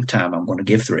sake of time. I'm going to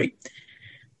give 3.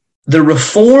 The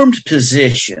Reformed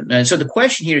position, and so the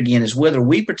question here again is whether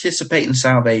we participate in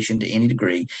salvation to any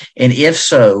degree, and if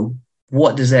so,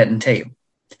 what does that entail?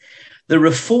 The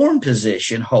Reformed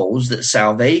position holds that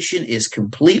salvation is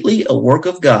completely a work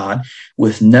of God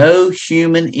with no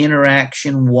human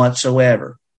interaction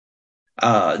whatsoever.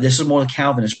 This is more the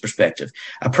Calvinist perspective.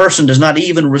 A person does not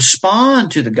even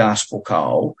respond to the gospel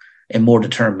call in more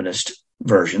determinist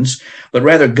versions, but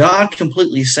rather God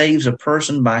completely saves a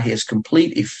person by His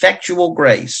complete effectual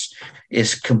grace,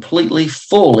 is completely,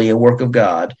 fully a work of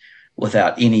God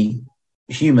without any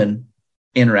human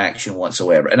interaction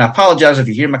whatsoever. And I apologize if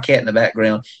you hear my cat in the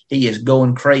background. He is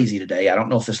going crazy today. I don't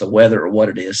know if it's the weather or what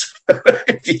it is.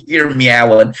 If you hear him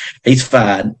meowing, he's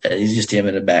fine. He's just him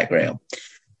in the background.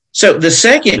 So the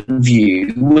second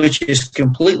view, which is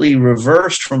completely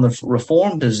reversed from the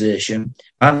Reformed position,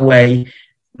 by the way,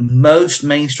 most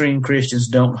mainstream Christians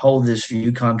don't hold this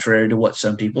view, contrary to what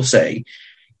some people say,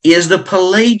 is the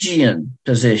Pelagian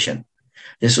position.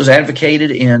 This was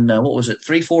advocated in,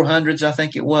 400s, I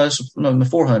think it was. No, in the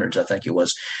 400s, I think it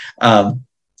was. Running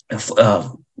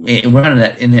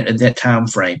that in that time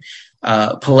frame.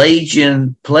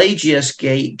 Pelagius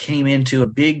came into a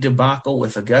big debacle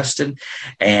with Augustine,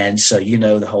 and so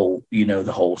the whole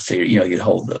theory, the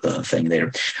whole the thing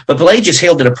there. But Pelagius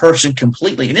held that a person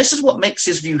completely, and this is what makes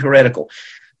his view heretical.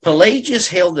 Pelagius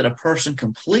held that a person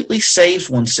completely saves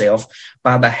oneself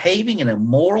by behaving in a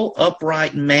moral,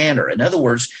 upright manner. In other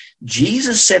words,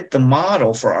 Jesus set the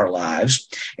model for our lives,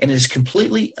 and it is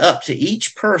completely up to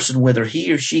each person whether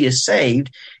he or she is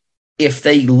saved if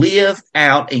they live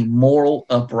out a moral,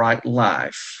 upright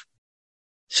life.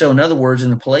 So, in other words, in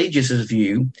the Pelagius'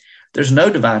 view, there's no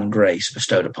divine grace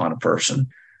bestowed upon a person.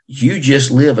 You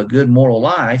just live a good moral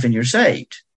life and you're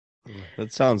saved.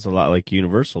 That sounds a lot like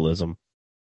universalism.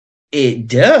 It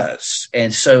does.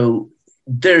 And so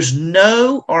there's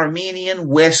no Arminian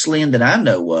Wesleyan that I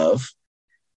know of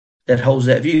that holds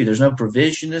that view. There's no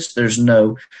provisionist. There's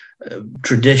no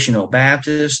traditional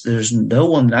Baptist. There's no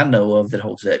one that I know of that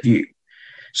holds that view.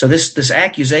 So this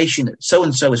accusation that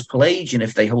so-and-so is Pelagian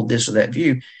if they hold this or that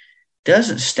view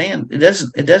doesn't stand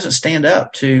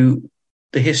up to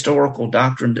the historical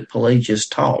doctrine that Pelagius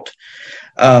taught.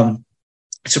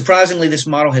 Surprisingly, this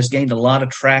model has gained a lot of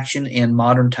traction in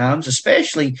modern times,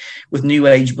 especially with New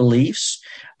Age beliefs,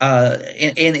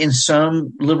 and in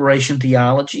some liberation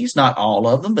theologies, not all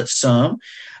of them, but some,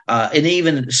 and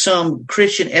even some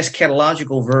Christian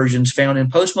eschatological versions found in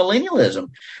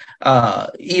postmillennialism,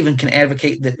 even can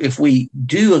advocate that if we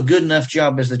do a good enough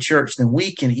job as the church, then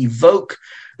we can evoke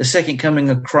the second coming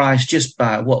of Christ just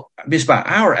by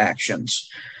our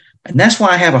actions. And that's why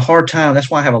I have a hard time.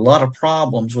 That's why I have a lot of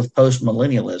problems with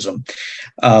postmillennialism.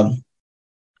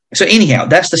 So anyhow,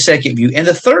 that's the second view. And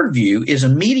the third view is a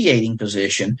mediating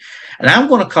position. And I'm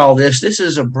going to call this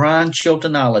is a Brian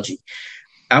Chiltonology.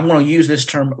 I'm going to use this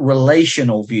term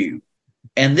relational view.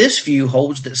 And this view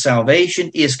holds that salvation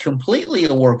is completely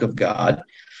a work of God,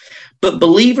 but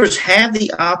believers have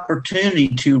the opportunity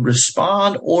to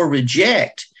respond or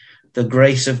reject the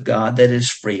grace of God that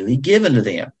is freely given to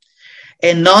them.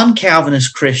 And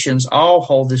non-Calvinist Christians all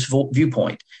hold this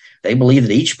viewpoint. They believe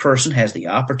that each person has the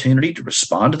opportunity to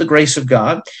respond to the grace of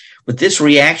God, but this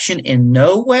reaction in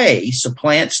no way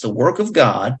supplants the work of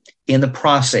God in the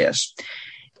process.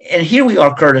 And here we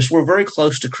are, Curtis, we're very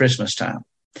close to Christmas time.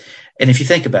 And if you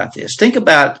think about this, think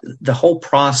about the whole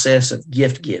process of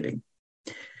gift giving.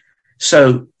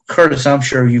 So, Curtis, I'm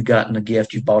sure you've gotten a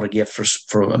gift. You've bought a gift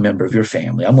for a member of your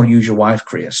family. I'm going to use your wife,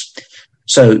 Chris.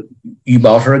 So you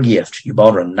bought her a gift. You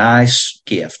bought her a nice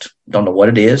gift. Don't know what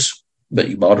it is, but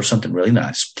you bought her something really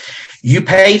nice. You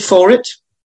paid for it.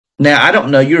 Now, I don't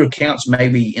know, your accounts may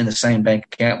be in the same bank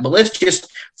account, but let's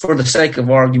just, for the sake of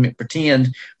argument,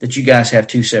 pretend that you guys have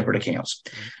two separate accounts.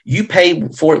 You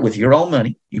paid for it with your own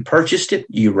money. You purchased it.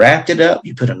 You wrapped it up.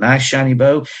 You put a nice shiny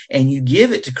bow, and you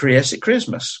give it to Chris at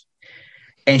Christmas.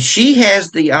 And she has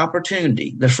the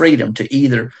opportunity, the freedom to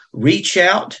either reach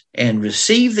out and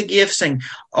receive the gift saying,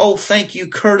 oh, thank you,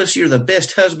 Curtis, you're the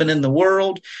best husband in the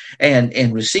world,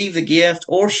 and receive the gift.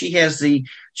 Or she has the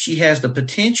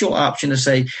potential option to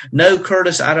say, no,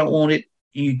 Curtis, I don't want it.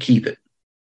 You keep it.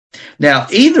 Now,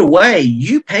 either way,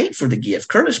 you paid for the gift.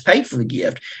 Curtis paid for the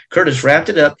gift. Curtis wrapped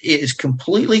it up. It is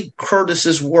completely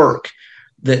Curtis's work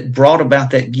that brought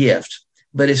about that gift.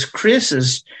 But it's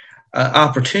Chris's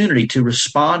opportunity to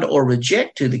respond or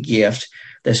reject to the gift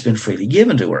that's been freely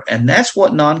given to her. And that's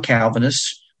what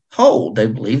non-Calvinists hold. They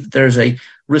believe that there's a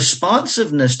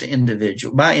responsiveness to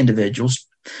individuals,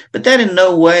 but that in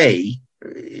no way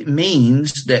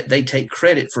means that they take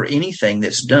credit for anything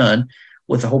that's done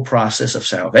with the whole process of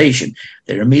salvation.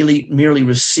 They're merely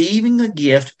receiving a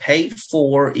gift paid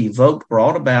for, evoked,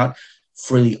 brought about,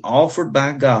 freely offered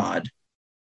by God.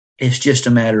 It's just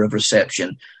a matter of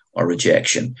reception or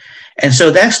rejection. And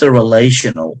so that's the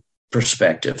relational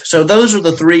perspective. So those are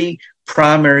the three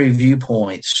primary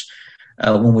viewpoints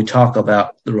when we talk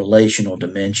about the relational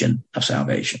dimension of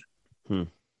salvation.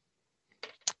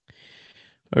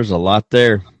 There's a lot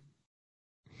there.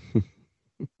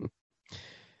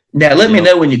 Now, let me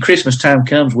know when your Christmas time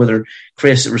comes whether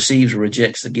Chris receives or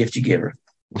rejects the gift you give her.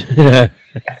 Yeah.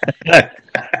 I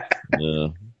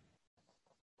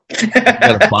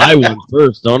gotta buy one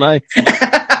first, don't I?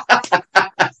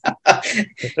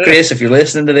 Chris, if you're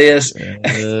listening to this,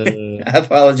 I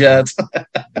apologize.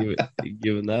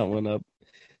 Giving that one up.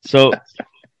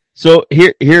 So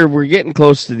here we're getting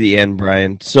close to the end,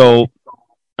 Brian. So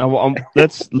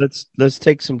let's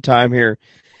take some time here,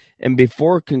 and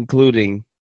before concluding,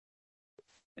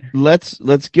 let's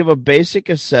give a basic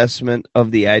assessment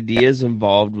of the ideas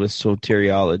involved with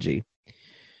soteriology.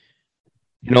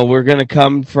 we're going to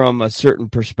come from a certain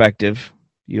perspective.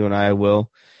 You and I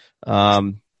will.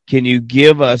 Can you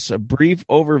give us a brief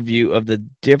overview of the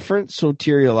different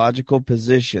soteriological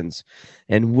positions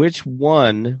and which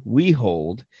one we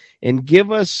hold, and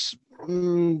give us, a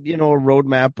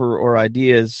roadmap or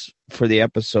ideas for the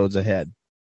episodes ahead?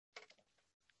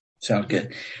 Sounds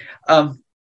good.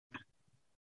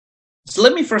 So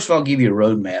let me first of all give you a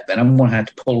roadmap, and I'm going to have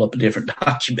to pull up a different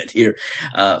document here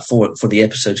for the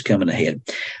episodes coming ahead.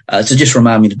 So just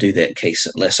remind me to do that in case,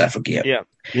 unless I forget. Yeah.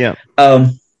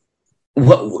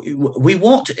 What we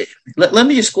want to, let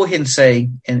me just go ahead and say,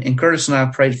 and Curtis and I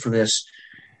prayed for this.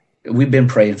 We've been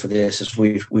praying for this as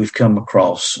we've come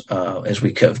across, as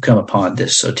we have come upon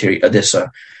this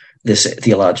this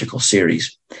theological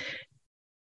series.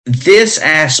 This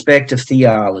aspect of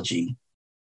theology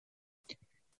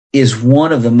is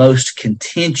one of the most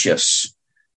contentious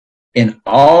in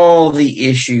all the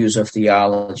issues of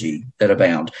theology that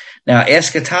abound. Now,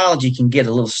 eschatology can get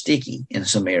a little sticky in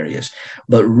some areas,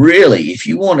 but really, if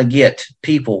you want to get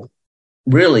people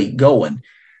really going,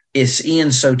 it's in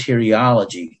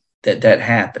soteriology that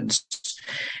happens.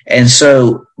 And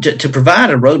so to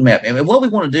provide a roadmap, and what we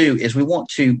want to do is we want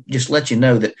to just let you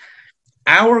know that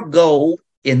our goal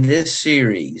in this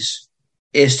series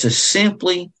is to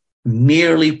simply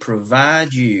merely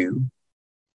provide you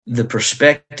the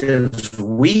perspectives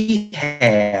we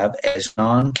have as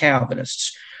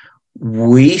non-Calvinists.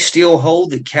 We still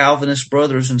hold that Calvinist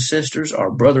brothers and sisters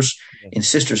are brothers and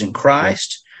sisters in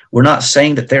Christ. We're not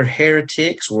saying that they're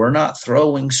heretics. We're not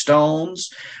throwing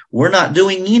stones. We're not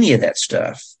doing any of that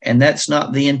stuff. And that's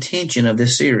not the intention of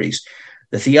this series.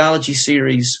 The theology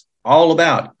series, all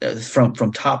about,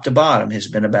 from top to bottom, has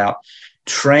been about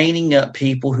training up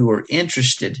people who are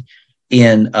interested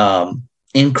in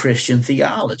Christian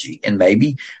theology. And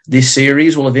maybe this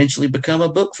series will eventually become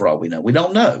a book for all we know. We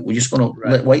don't know. We're just going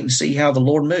to wait and see how the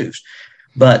Lord moves.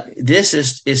 But this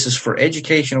is for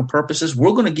educational purposes.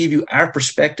 We're going to give you our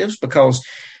perspectives, because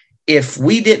if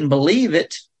we didn't believe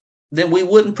it, then we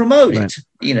wouldn't promote it,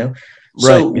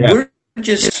 So we're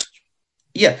just,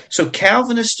 So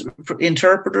Calvinist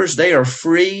interpreters, they are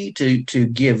free to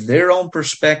give their own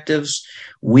perspectives.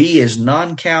 We as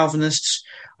non-Calvinists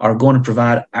are going to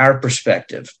provide our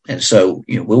perspective. And so,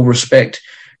 we'll respect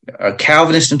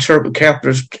Calvinist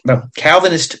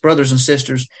Calvinist brothers and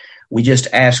sisters. We just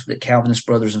ask that Calvinist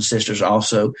brothers and sisters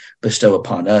also bestow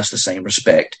upon us the same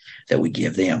respect that we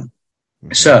give them.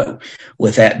 Mm-hmm. So,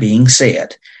 with that being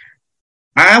said,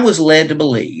 I was led to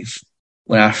believe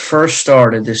when I first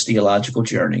started this theological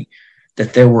journey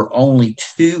that there were only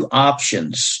two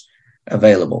options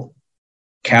available: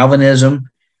 Calvinism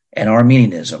and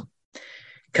Arminianism.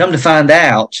 Come to find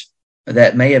out,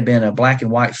 that may have been a black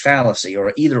and white fallacy,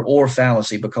 or either or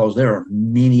fallacy, because there are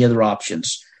many other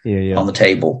options on the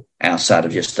table outside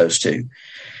of just those two.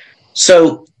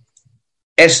 So,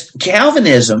 as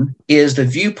Calvinism is the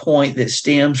viewpoint that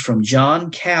stems from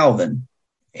John Calvin,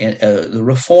 the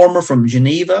reformer from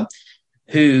Geneva,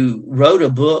 who wrote a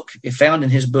book, found in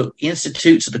his book,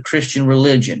 Institutes of the Christian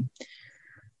Religion.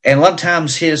 And a lot of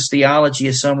times his theology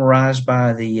is summarized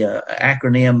by the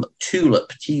acronym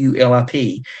TULIP,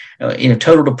 T-U-L-I-P,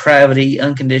 total depravity,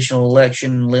 unconditional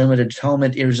election, limited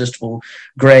atonement, irresistible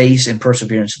grace, and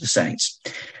perseverance of the saints.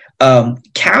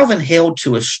 Calvin held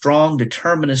to a strong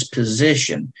determinist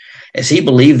position, as he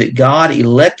believed that God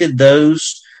elected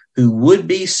those who would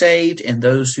be saved and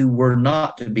those who were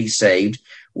not to be saved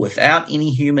without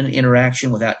any human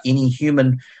interaction, without any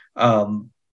human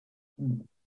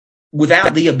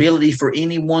without the ability for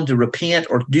anyone to repent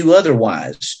or do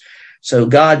otherwise. So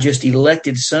God just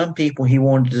elected some people he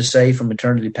wanted to save from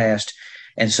eternity past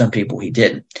and some people he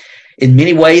didn't. In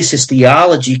many ways, his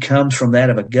theology comes from that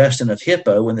of Augustine of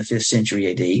Hippo in the 5th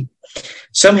century AD.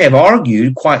 Some have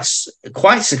argued quite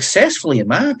successfully, in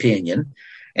my opinion.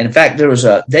 And in fact, there was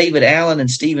David Allen and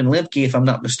Stephen Lemke, if I'm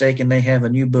not mistaken, they have a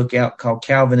new book out called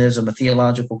Calvinism, A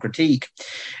Theological Critique.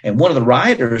 And one of the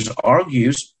writers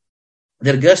argues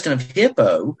that Augustine of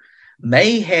Hippo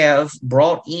may have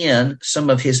brought in some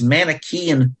of his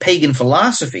Manichaean pagan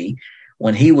philosophy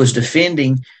when he was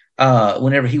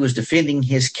whenever he was defending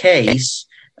his case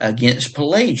against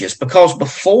Pelagius. Because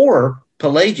before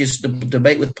Pelagius, the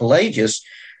debate with Pelagius,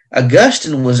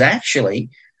 Augustine was actually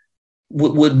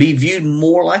would be viewed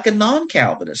more like a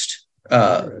non-Calvinist.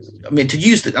 I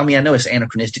know it's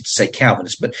anachronistic to say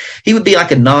Calvinist, but he would be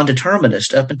like a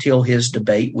non-determinist up until his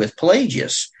debate with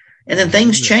Pelagius. And then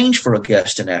things changed for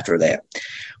Augustine after that.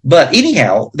 But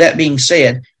anyhow, that being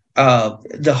said,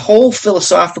 the whole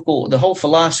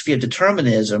philosophy of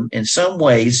determinism in some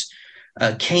ways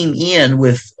came in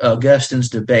with Augustine's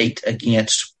debate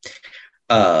against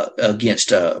against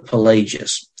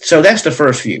Pelagius. So that's the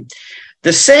first view.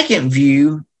 The second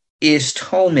view is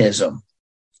Thomism.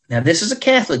 Now, this is a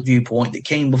Catholic viewpoint that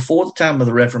came before the time of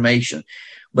the Reformation,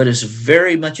 but it's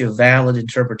very much a valid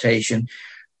interpretation.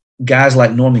 Guys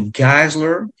like Norman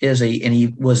Geisler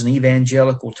he was an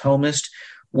evangelical Thomist.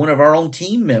 One of our own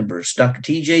team members, Dr.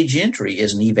 T.J. Gentry,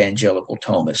 is an evangelical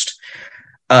Thomist.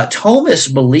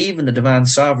 Thomists believe in the divine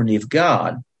sovereignty of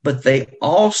God, but they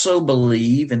also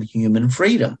believe in human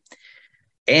freedom.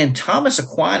 And Thomas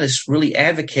Aquinas really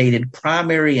advocated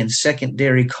primary and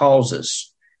secondary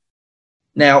causes.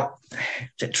 Now,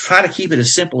 to try to keep it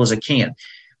as simple as I can,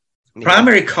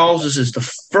 primary causes is the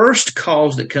first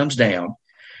cause that comes down,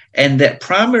 and that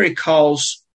primary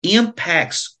cause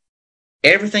impacts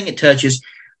everything it touches,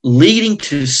 leading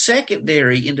to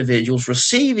secondary individuals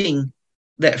receiving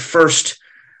that first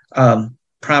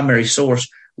primary source,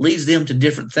 leads them to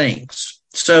different things.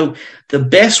 So the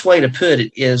best way to put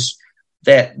it is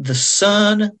that the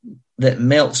sun that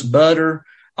melts butter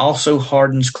also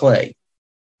hardens clay.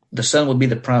 The sun would be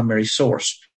the primary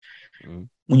source. Mm-hmm.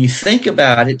 When you think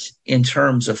about it in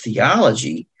terms of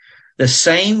theology, the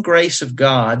same grace of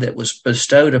God that was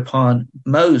bestowed upon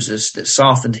Moses that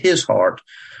softened his heart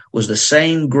was the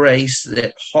same grace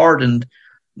that hardened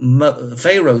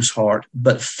Pharaoh's heart,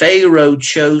 but Pharaoh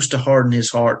chose to harden his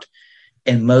heart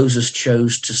and Moses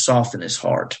chose to soften his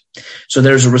heart. So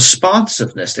there's a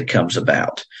responsiveness that comes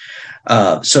about.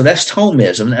 So that's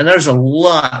Thomism, and there's a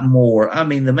lot more. I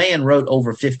mean, the man wrote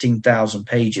over 15,000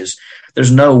 pages.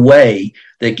 There's no way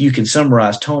that you can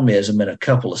summarize Thomism in a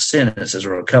couple of sentences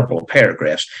or a couple of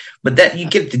paragraphs, but that you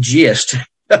get the gist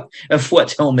of what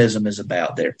Thomism is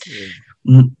about there.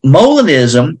 Yeah.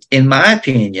 Molinism, in my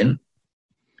opinion,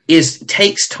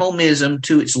 takes Thomism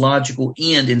to its logical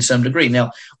end in some degree.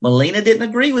 Now, Molina didn't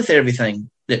agree with everything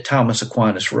that Thomas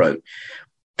Aquinas wrote.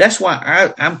 That's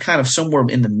why I'm kind of somewhere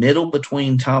in the middle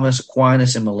between Thomas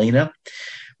Aquinas and Molina.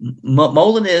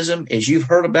 Molinism, as you've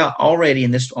heard about already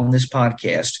on this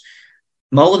podcast,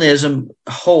 Molinism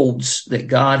holds that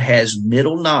God has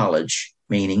middle knowledge,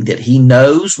 meaning that he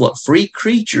knows what free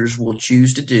creatures will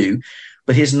choose to do,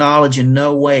 but his knowledge in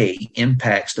no way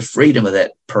impacts the freedom of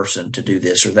that person to do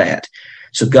this or that.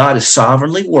 So God is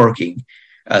sovereignly working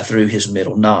through his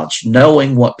middle knowledge,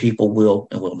 knowing what people will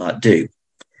and will not do.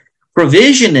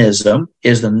 Provisionism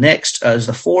is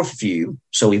the fourth view.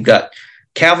 So we've got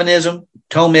Calvinism,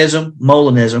 Thomism,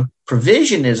 Molinism.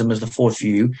 Provisionism is the fourth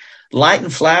view. Light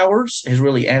and Flowers has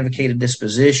really advocated this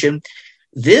position.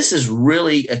 This is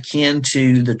really akin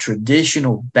to the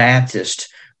traditional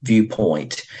Baptist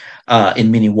viewpoint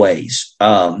in many ways.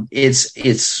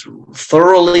 It's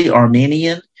thoroughly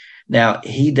Arminian. Now,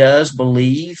 he does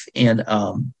believe in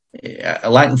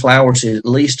Light and Flowers, at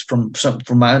least from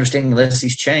my understanding, unless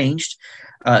he's changed.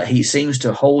 He seems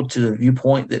to hold to the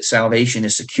viewpoint that salvation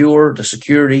is secure, the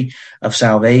security of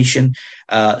salvation.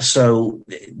 So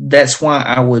that's why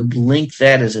I would link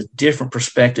that as a different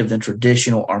perspective than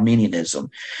traditional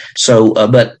Arminianism. So,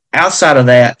 but outside of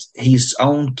that, he's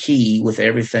on key with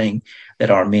everything that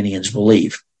Arminians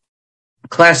believe.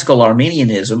 Classical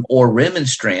Arminianism or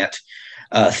Remonstrant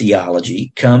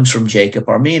theology comes from Jacob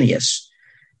Arminius.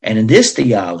 And in this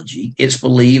theology, it's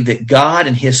believed that God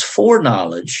in his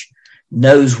foreknowledge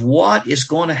knows what is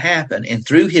going to happen. And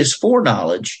through his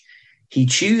foreknowledge, he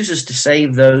chooses to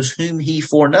save those whom he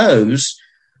foreknows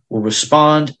will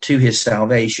respond to his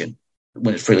salvation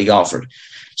when it's freely offered.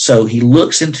 So he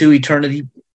looks into eternity,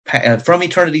 from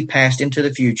eternity past into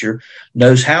the future,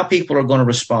 knows how people are going to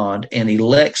respond, and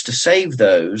elects to save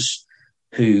those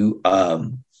who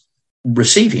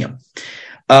receive him.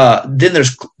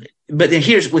 But then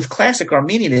here's with classic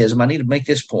Arminianism, I need to make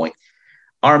this point.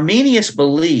 Arminius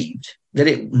believed that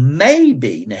it may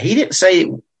be, now he didn't say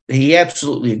he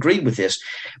absolutely agreed with this,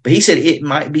 but he said it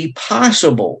might be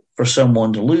possible for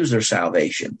someone to lose their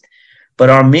salvation. But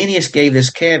Arminius gave this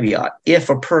caveat: if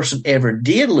a person ever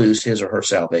did lose his or her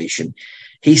salvation,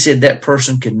 he said that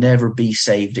person could never be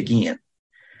saved again.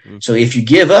 Mm-hmm. So if you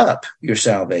give up your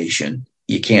salvation,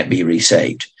 you can't be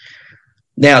resaved.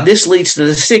 Now, this leads to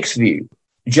the sixth view.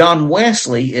 John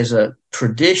Wesley is a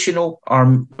traditional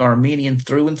Arminian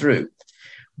through and through.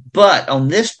 But on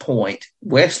this point,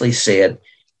 Wesley said,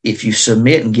 if you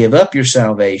submit and give up your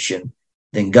salvation,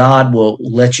 then God will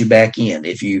let you back in.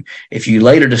 If you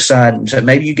later decide and say,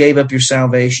 maybe you gave up your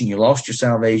salvation, you lost your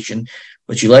salvation,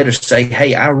 but you later say,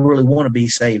 hey, I really want to be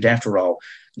saved after all,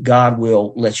 God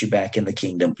will let you back in the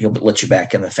kingdom. He'll let you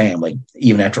back in the family,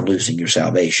 even after losing your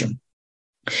salvation.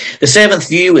 The seventh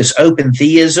view is open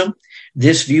theism.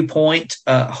 This viewpoint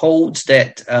holds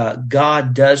that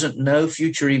God doesn't know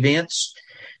future events.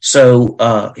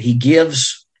 So he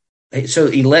gives. So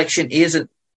election isn't.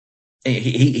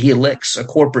 He elects a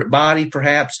corporate body,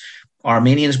 perhaps.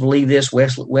 Arminians believe this.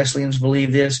 Wesleyans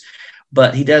believe this.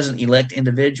 But he doesn't elect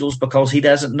individuals because he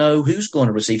doesn't know who's going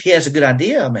to receive. He has a good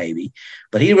idea, maybe,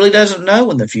 but he really doesn't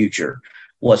know in the future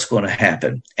what's going to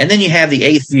happen. And then you have the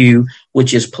eighth view,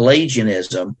 which is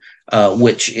Pelagianism,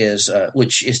 which is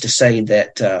to say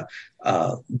that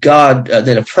God,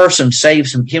 that a person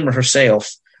saves him or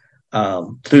herself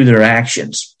through their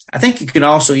actions. I think you can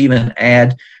also even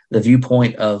add the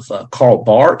viewpoint of Karl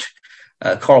Barth.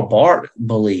 Karl Barth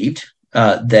believed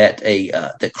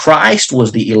that Christ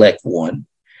was the elect one,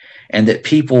 and that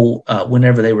people,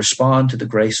 whenever they respond to the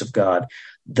grace of God,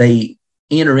 they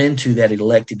enter into that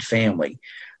elected family.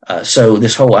 So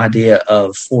this whole idea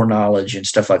of foreknowledge and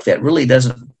stuff like that really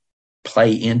doesn't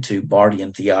play into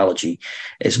Barthian theology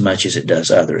as much as it does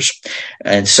others.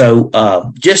 And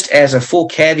so just as a full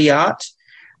caveat,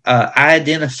 I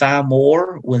identify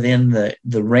more within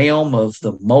the realm of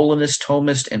the Molinist,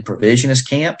 Thomist, and Provisionist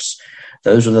camps.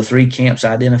 Those are the three camps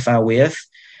I identify with.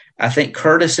 I think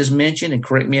Curtis has mentioned, and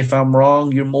correct me if I'm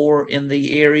wrong, you're more in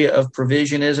the area of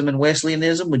Provisionism and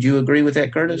Wesleyanism. Would you agree with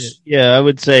that, Curtis? Yeah, I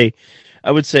would say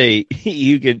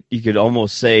you could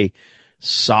almost say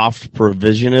soft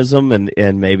provisionism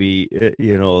and maybe a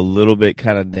little bit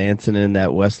kind of dancing in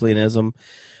that Wesleyanism.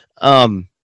 I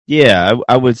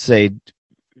would say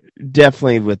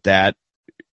definitely with that,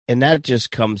 and that just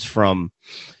comes from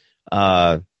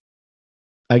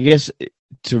I guess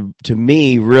to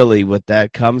me, really, what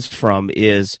that comes from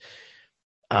is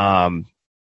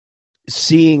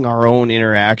seeing our own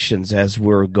interactions as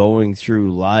we're going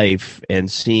through life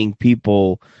and seeing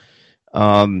people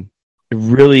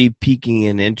really piquing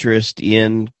an interest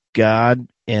in God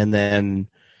and then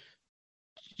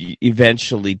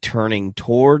eventually turning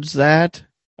towards that,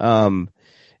 and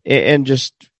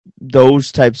just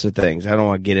those types of things. I don't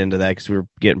want to get into that because we're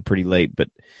getting pretty late, but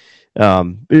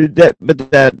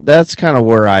that's kind of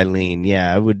where I lean.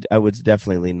 Yeah, I would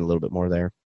definitely lean a little bit more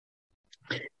there.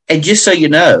 And just so you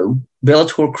know,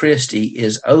 Bellator Christi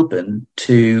is open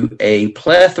to a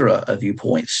plethora of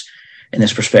viewpoints in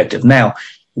this perspective. Now,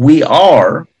 we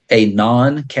are a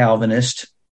non-Calvinist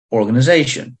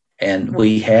organization, and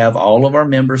we have all of our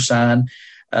members sign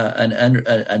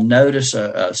a notice,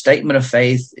 a statement of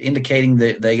faith indicating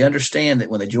that they understand that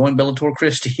when they join Bellator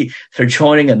Christi, they're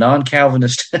joining a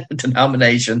non-Calvinist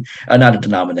denomination, not a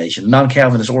denomination,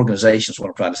 non-Calvinist organization is what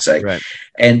I'm trying to say. Right.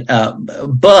 And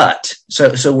but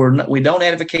we don't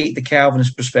advocate the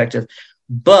Calvinist perspective,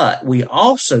 but we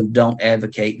also don't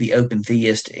advocate the open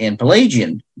theist and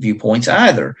Pelagian viewpoints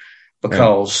either,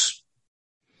 because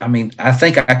right. I mean, I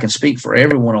think I can speak for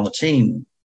everyone on the team.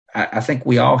 I think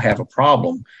we all have a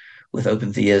problem with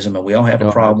open theism, and we all have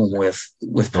a problem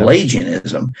with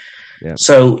Pelagianism. Yeah.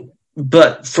 So,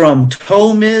 but from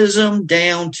Thomism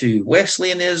down to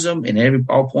Wesleyanism and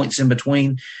all points in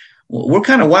between, we're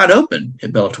kind of wide open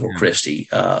at Bellator Christi.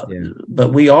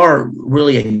 But we are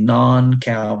really a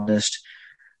non-Calvinist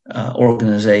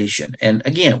organization. And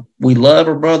again, we love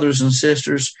our brothers and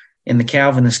sisters in the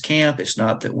Calvinist camp. It's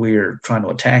not that we're trying to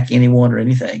attack anyone or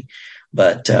anything,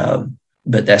 but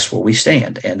that's where we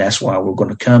stand, and that's why we're going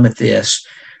to come at this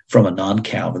from a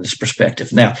non-Calvinist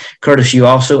perspective. Now, Curtis, you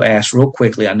also asked real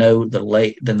quickly, I know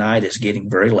the night is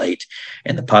getting very late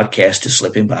and the podcast is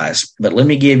slipping by us, but let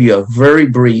me give you a very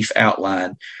brief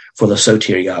outline for the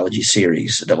soteriology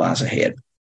series that lies ahead.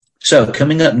 So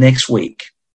coming up next week,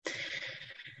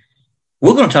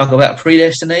 we're going to talk about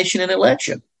predestination and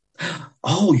election.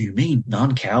 Oh, you mean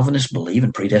non-Calvinists believe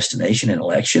in predestination and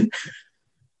election?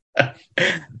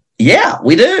 Yeah,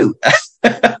 we do,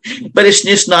 but it's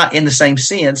just not in the same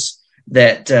sense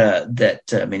that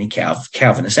many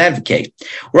Calvinists advocate.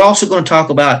 We're also going to talk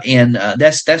about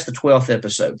that's the 12th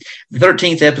episode. The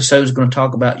 13th episode is going to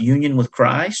talk about union with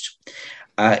Christ.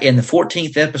 In the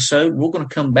 14th episode, we're going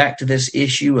to come back to this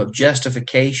issue of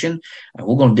justification, and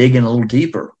we're going to dig in a little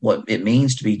deeper what it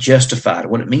means to be justified,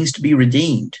 what it means to be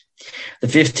redeemed. The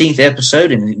 15th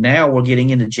episode, and now we're getting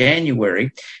into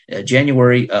January,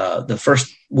 the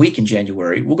first week in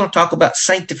January, we're going to talk about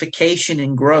sanctification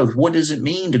and growth. What does it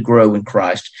mean to grow in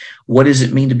Christ? What does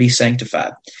it mean to be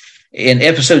sanctified? In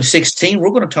episode 16, we're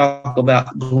going to talk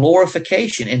about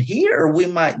glorification. And here we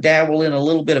might dabble in a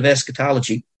little bit of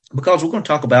eschatology, because we're going to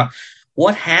talk about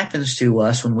what happens to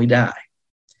us when we die.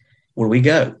 Where do we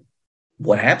go?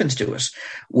 what happens to us.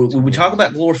 When we talk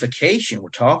about glorification, we're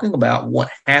talking about what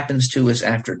happens to us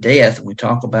after death. And we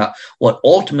talk about what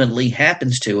ultimately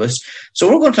happens to us. So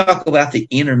we're going to talk about the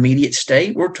intermediate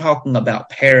state. We're talking about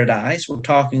paradise. We're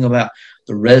talking about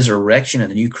the resurrection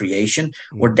and the new creation.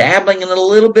 We're dabbling in a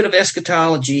little bit of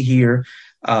eschatology here,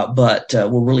 but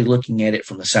we're really looking at it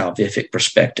from the salvific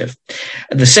perspective.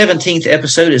 The 17th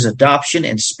episode is Adoption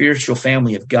and Spiritual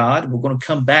Family of God. We're going to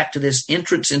come back to this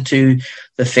entrance into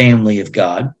the family of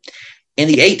God. In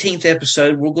the 18th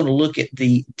episode, we're going to look at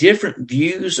the different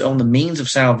views on the means of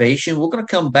salvation. We're going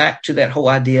to come back to that whole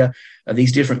idea of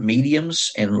these different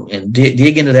mediums and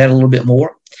dig into that a little bit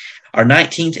more. Our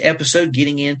 19th episode,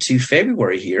 getting into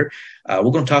February here, we're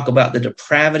going to talk about the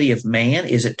depravity of man.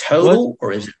 Is it total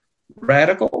or is it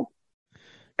radical?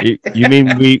 You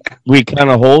mean we kind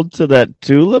of hold to that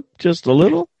tulip just a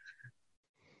little?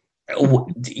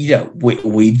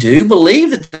 We do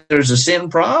believe that there's a sin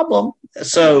problem.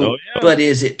 So, but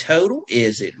is it total?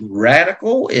 Is it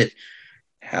radical?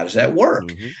 How does that work?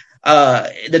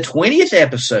 The 20th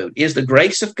episode is the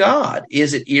grace of God.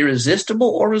 Is it irresistible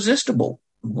or resistible?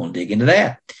 We're going to dig into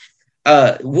that.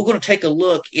 We're going to take a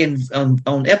look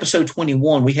on episode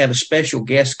 21. We have a special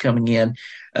guest coming on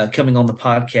the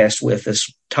podcast with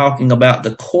us, talking about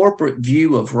the corporate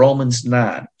view of Romans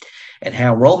 9 and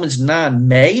how Romans 9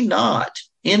 may not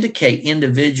indicate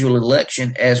individual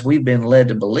election as we've been led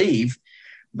to believe,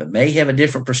 but may have a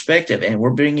different perspective. And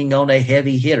we're bringing on a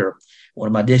heavy hitter, one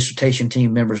of my dissertation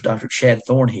team members, Dr. Chad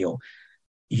Thornhill.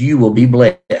 You will be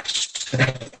blessed.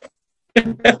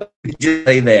 Just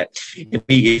say that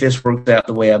if this works out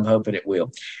the way I'm hoping it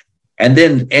will. And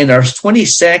then in our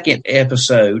 22nd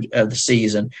episode of the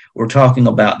season, we're talking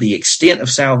about the extent of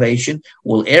salvation.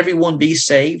 Will everyone be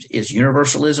saved? Is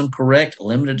universalism correct?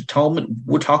 Limited atonement?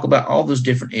 We'll talk about all those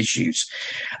different issues.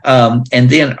 And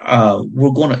then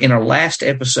we're going to, in our last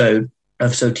episode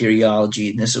of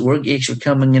soteriology, and we're actually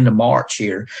coming into March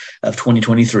here of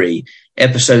 2023,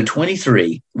 episode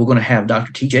 23, we're going to have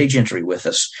Dr. T.J. Gentry with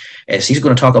us, as he's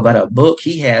going to talk about a book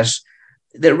he has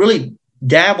that really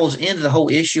dabbles into the whole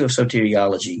issue of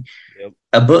soteriology.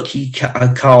 A book he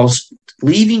calls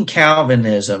Leaving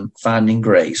Calvinism, Finding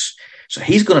Grace. So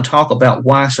he's going to talk about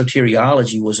why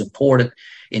soteriology was important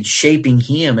in shaping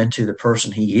him into the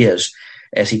person he is,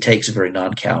 as he takes a very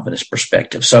non-Calvinist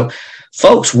perspective. So,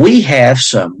 folks, we have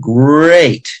some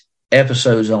great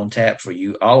episodes on tap for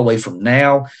you all the way from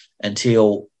now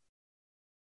until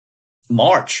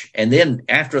March. And then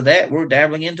after that, we're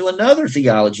dabbling into another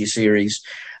theology series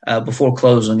before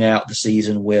closing out the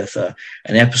season with an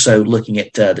episode looking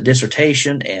at the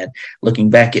dissertation and looking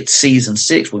back at season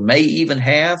 6. We may even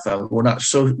have, we're not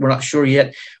sure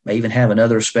yet, may even have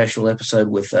another special episode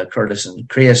with Curtis and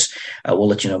Chris. We'll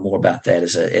let you know more about that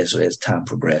as time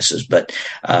progresses. But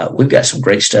we've got some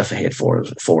great stuff ahead for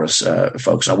us,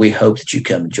 folks. And we hope that you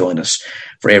come join us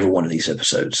for every one of these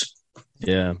episodes.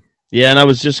 Yeah. Yeah, and I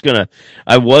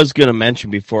was gonna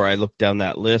mention before I looked down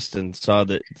that list and saw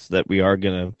that we are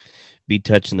gonna be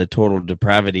touching the total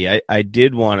depravity. I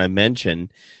did want to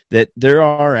mention that there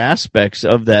are aspects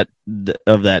of that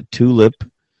tulip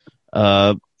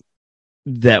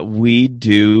that we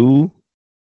do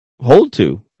hold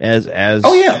to as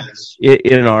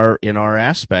in our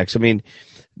aspects. I mean,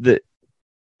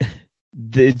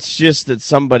 it's just that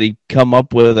somebody come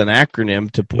up with an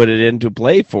acronym to put it into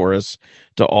play for us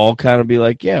to all kind of be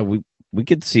like, yeah, we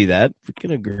could see that. We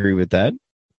can agree with that.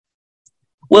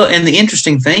 Well, and the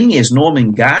interesting thing is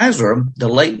Norman Geisler, the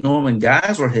late Norman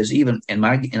Geisler, has even, in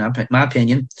my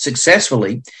opinion,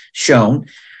 successfully shown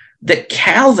that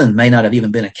Calvin may not have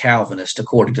even been a Calvinist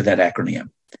according to that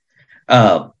acronym.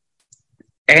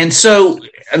 And so,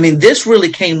 I mean, this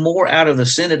really came more out of the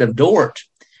Synod of Dort,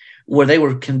 where they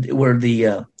were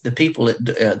the people at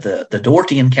the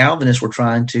Dortian Calvinists were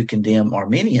trying to condemn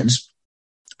Arminians.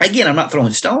 Again, I'm not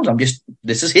throwing stones.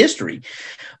 This is history.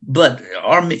 But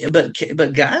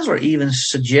Geisler even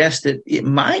suggested it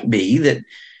might be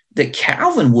that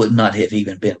Calvin would not have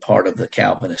even been part of the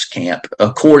Calvinist camp,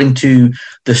 according to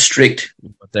the strict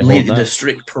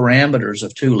parameters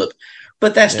of Tulip.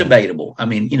 But that's debatable. I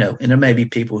mean, and there may be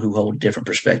people who hold a different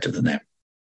perspective than that.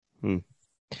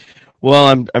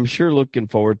 Well, I'm sure looking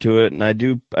forward to it, and I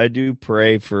do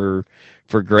pray for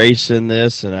grace in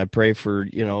this, and I pray for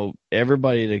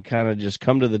everybody to kind of just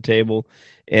come to the table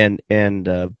and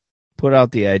put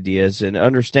out the ideas and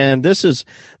understand this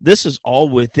is all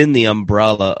within the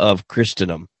umbrella of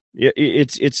Christendom.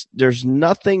 It's there's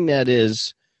nothing that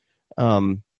is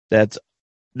that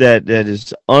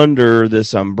is under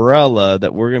this umbrella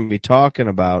that we're going to be talking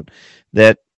about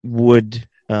that would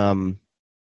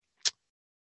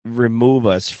remove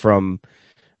us from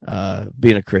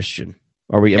being a Christian.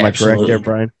 Am I correct there,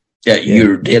 Brian? Yeah,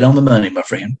 you're dead on the money, my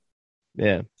friend.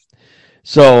 Yeah.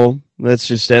 So let's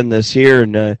just end this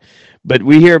here. But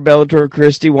we here at Bellator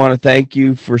Christi want to thank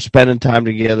you for spending time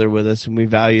together with us, and we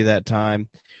value that time.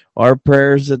 Our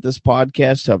prayers that this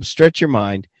podcast helps stretch your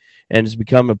mind and has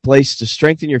become a place to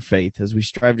strengthen your faith as we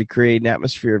strive to create an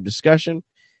atmosphere of discussion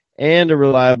and a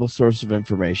reliable source of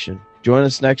information. Join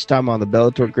us next time on the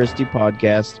Bellator Christi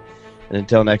podcast. And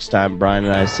until next time, Brian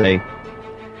and I say,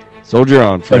 soldier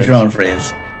on, friends. Soldier on,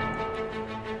 friends.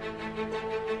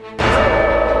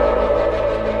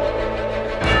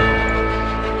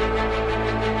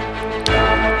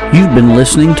 You've been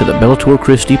listening to the Bellator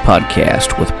Christi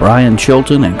podcast with Brian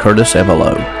Chilton and Curtis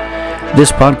Evelo.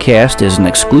 This podcast is an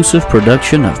exclusive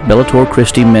production of Bellator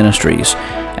Christi Ministries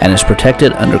and is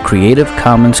protected under Creative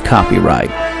Commons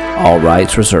copyright, all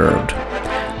rights reserved.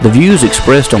 The views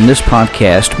expressed on this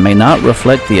podcast may not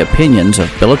reflect the opinions of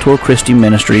Bellator Christi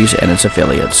Ministries and its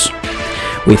affiliates.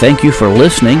 We thank you for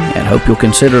listening and hope you'll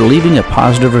consider leaving a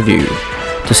positive review.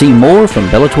 To see more from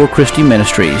Bellator Christi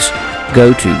Ministries,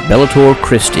 go to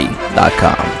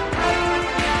bellatorchristi.com.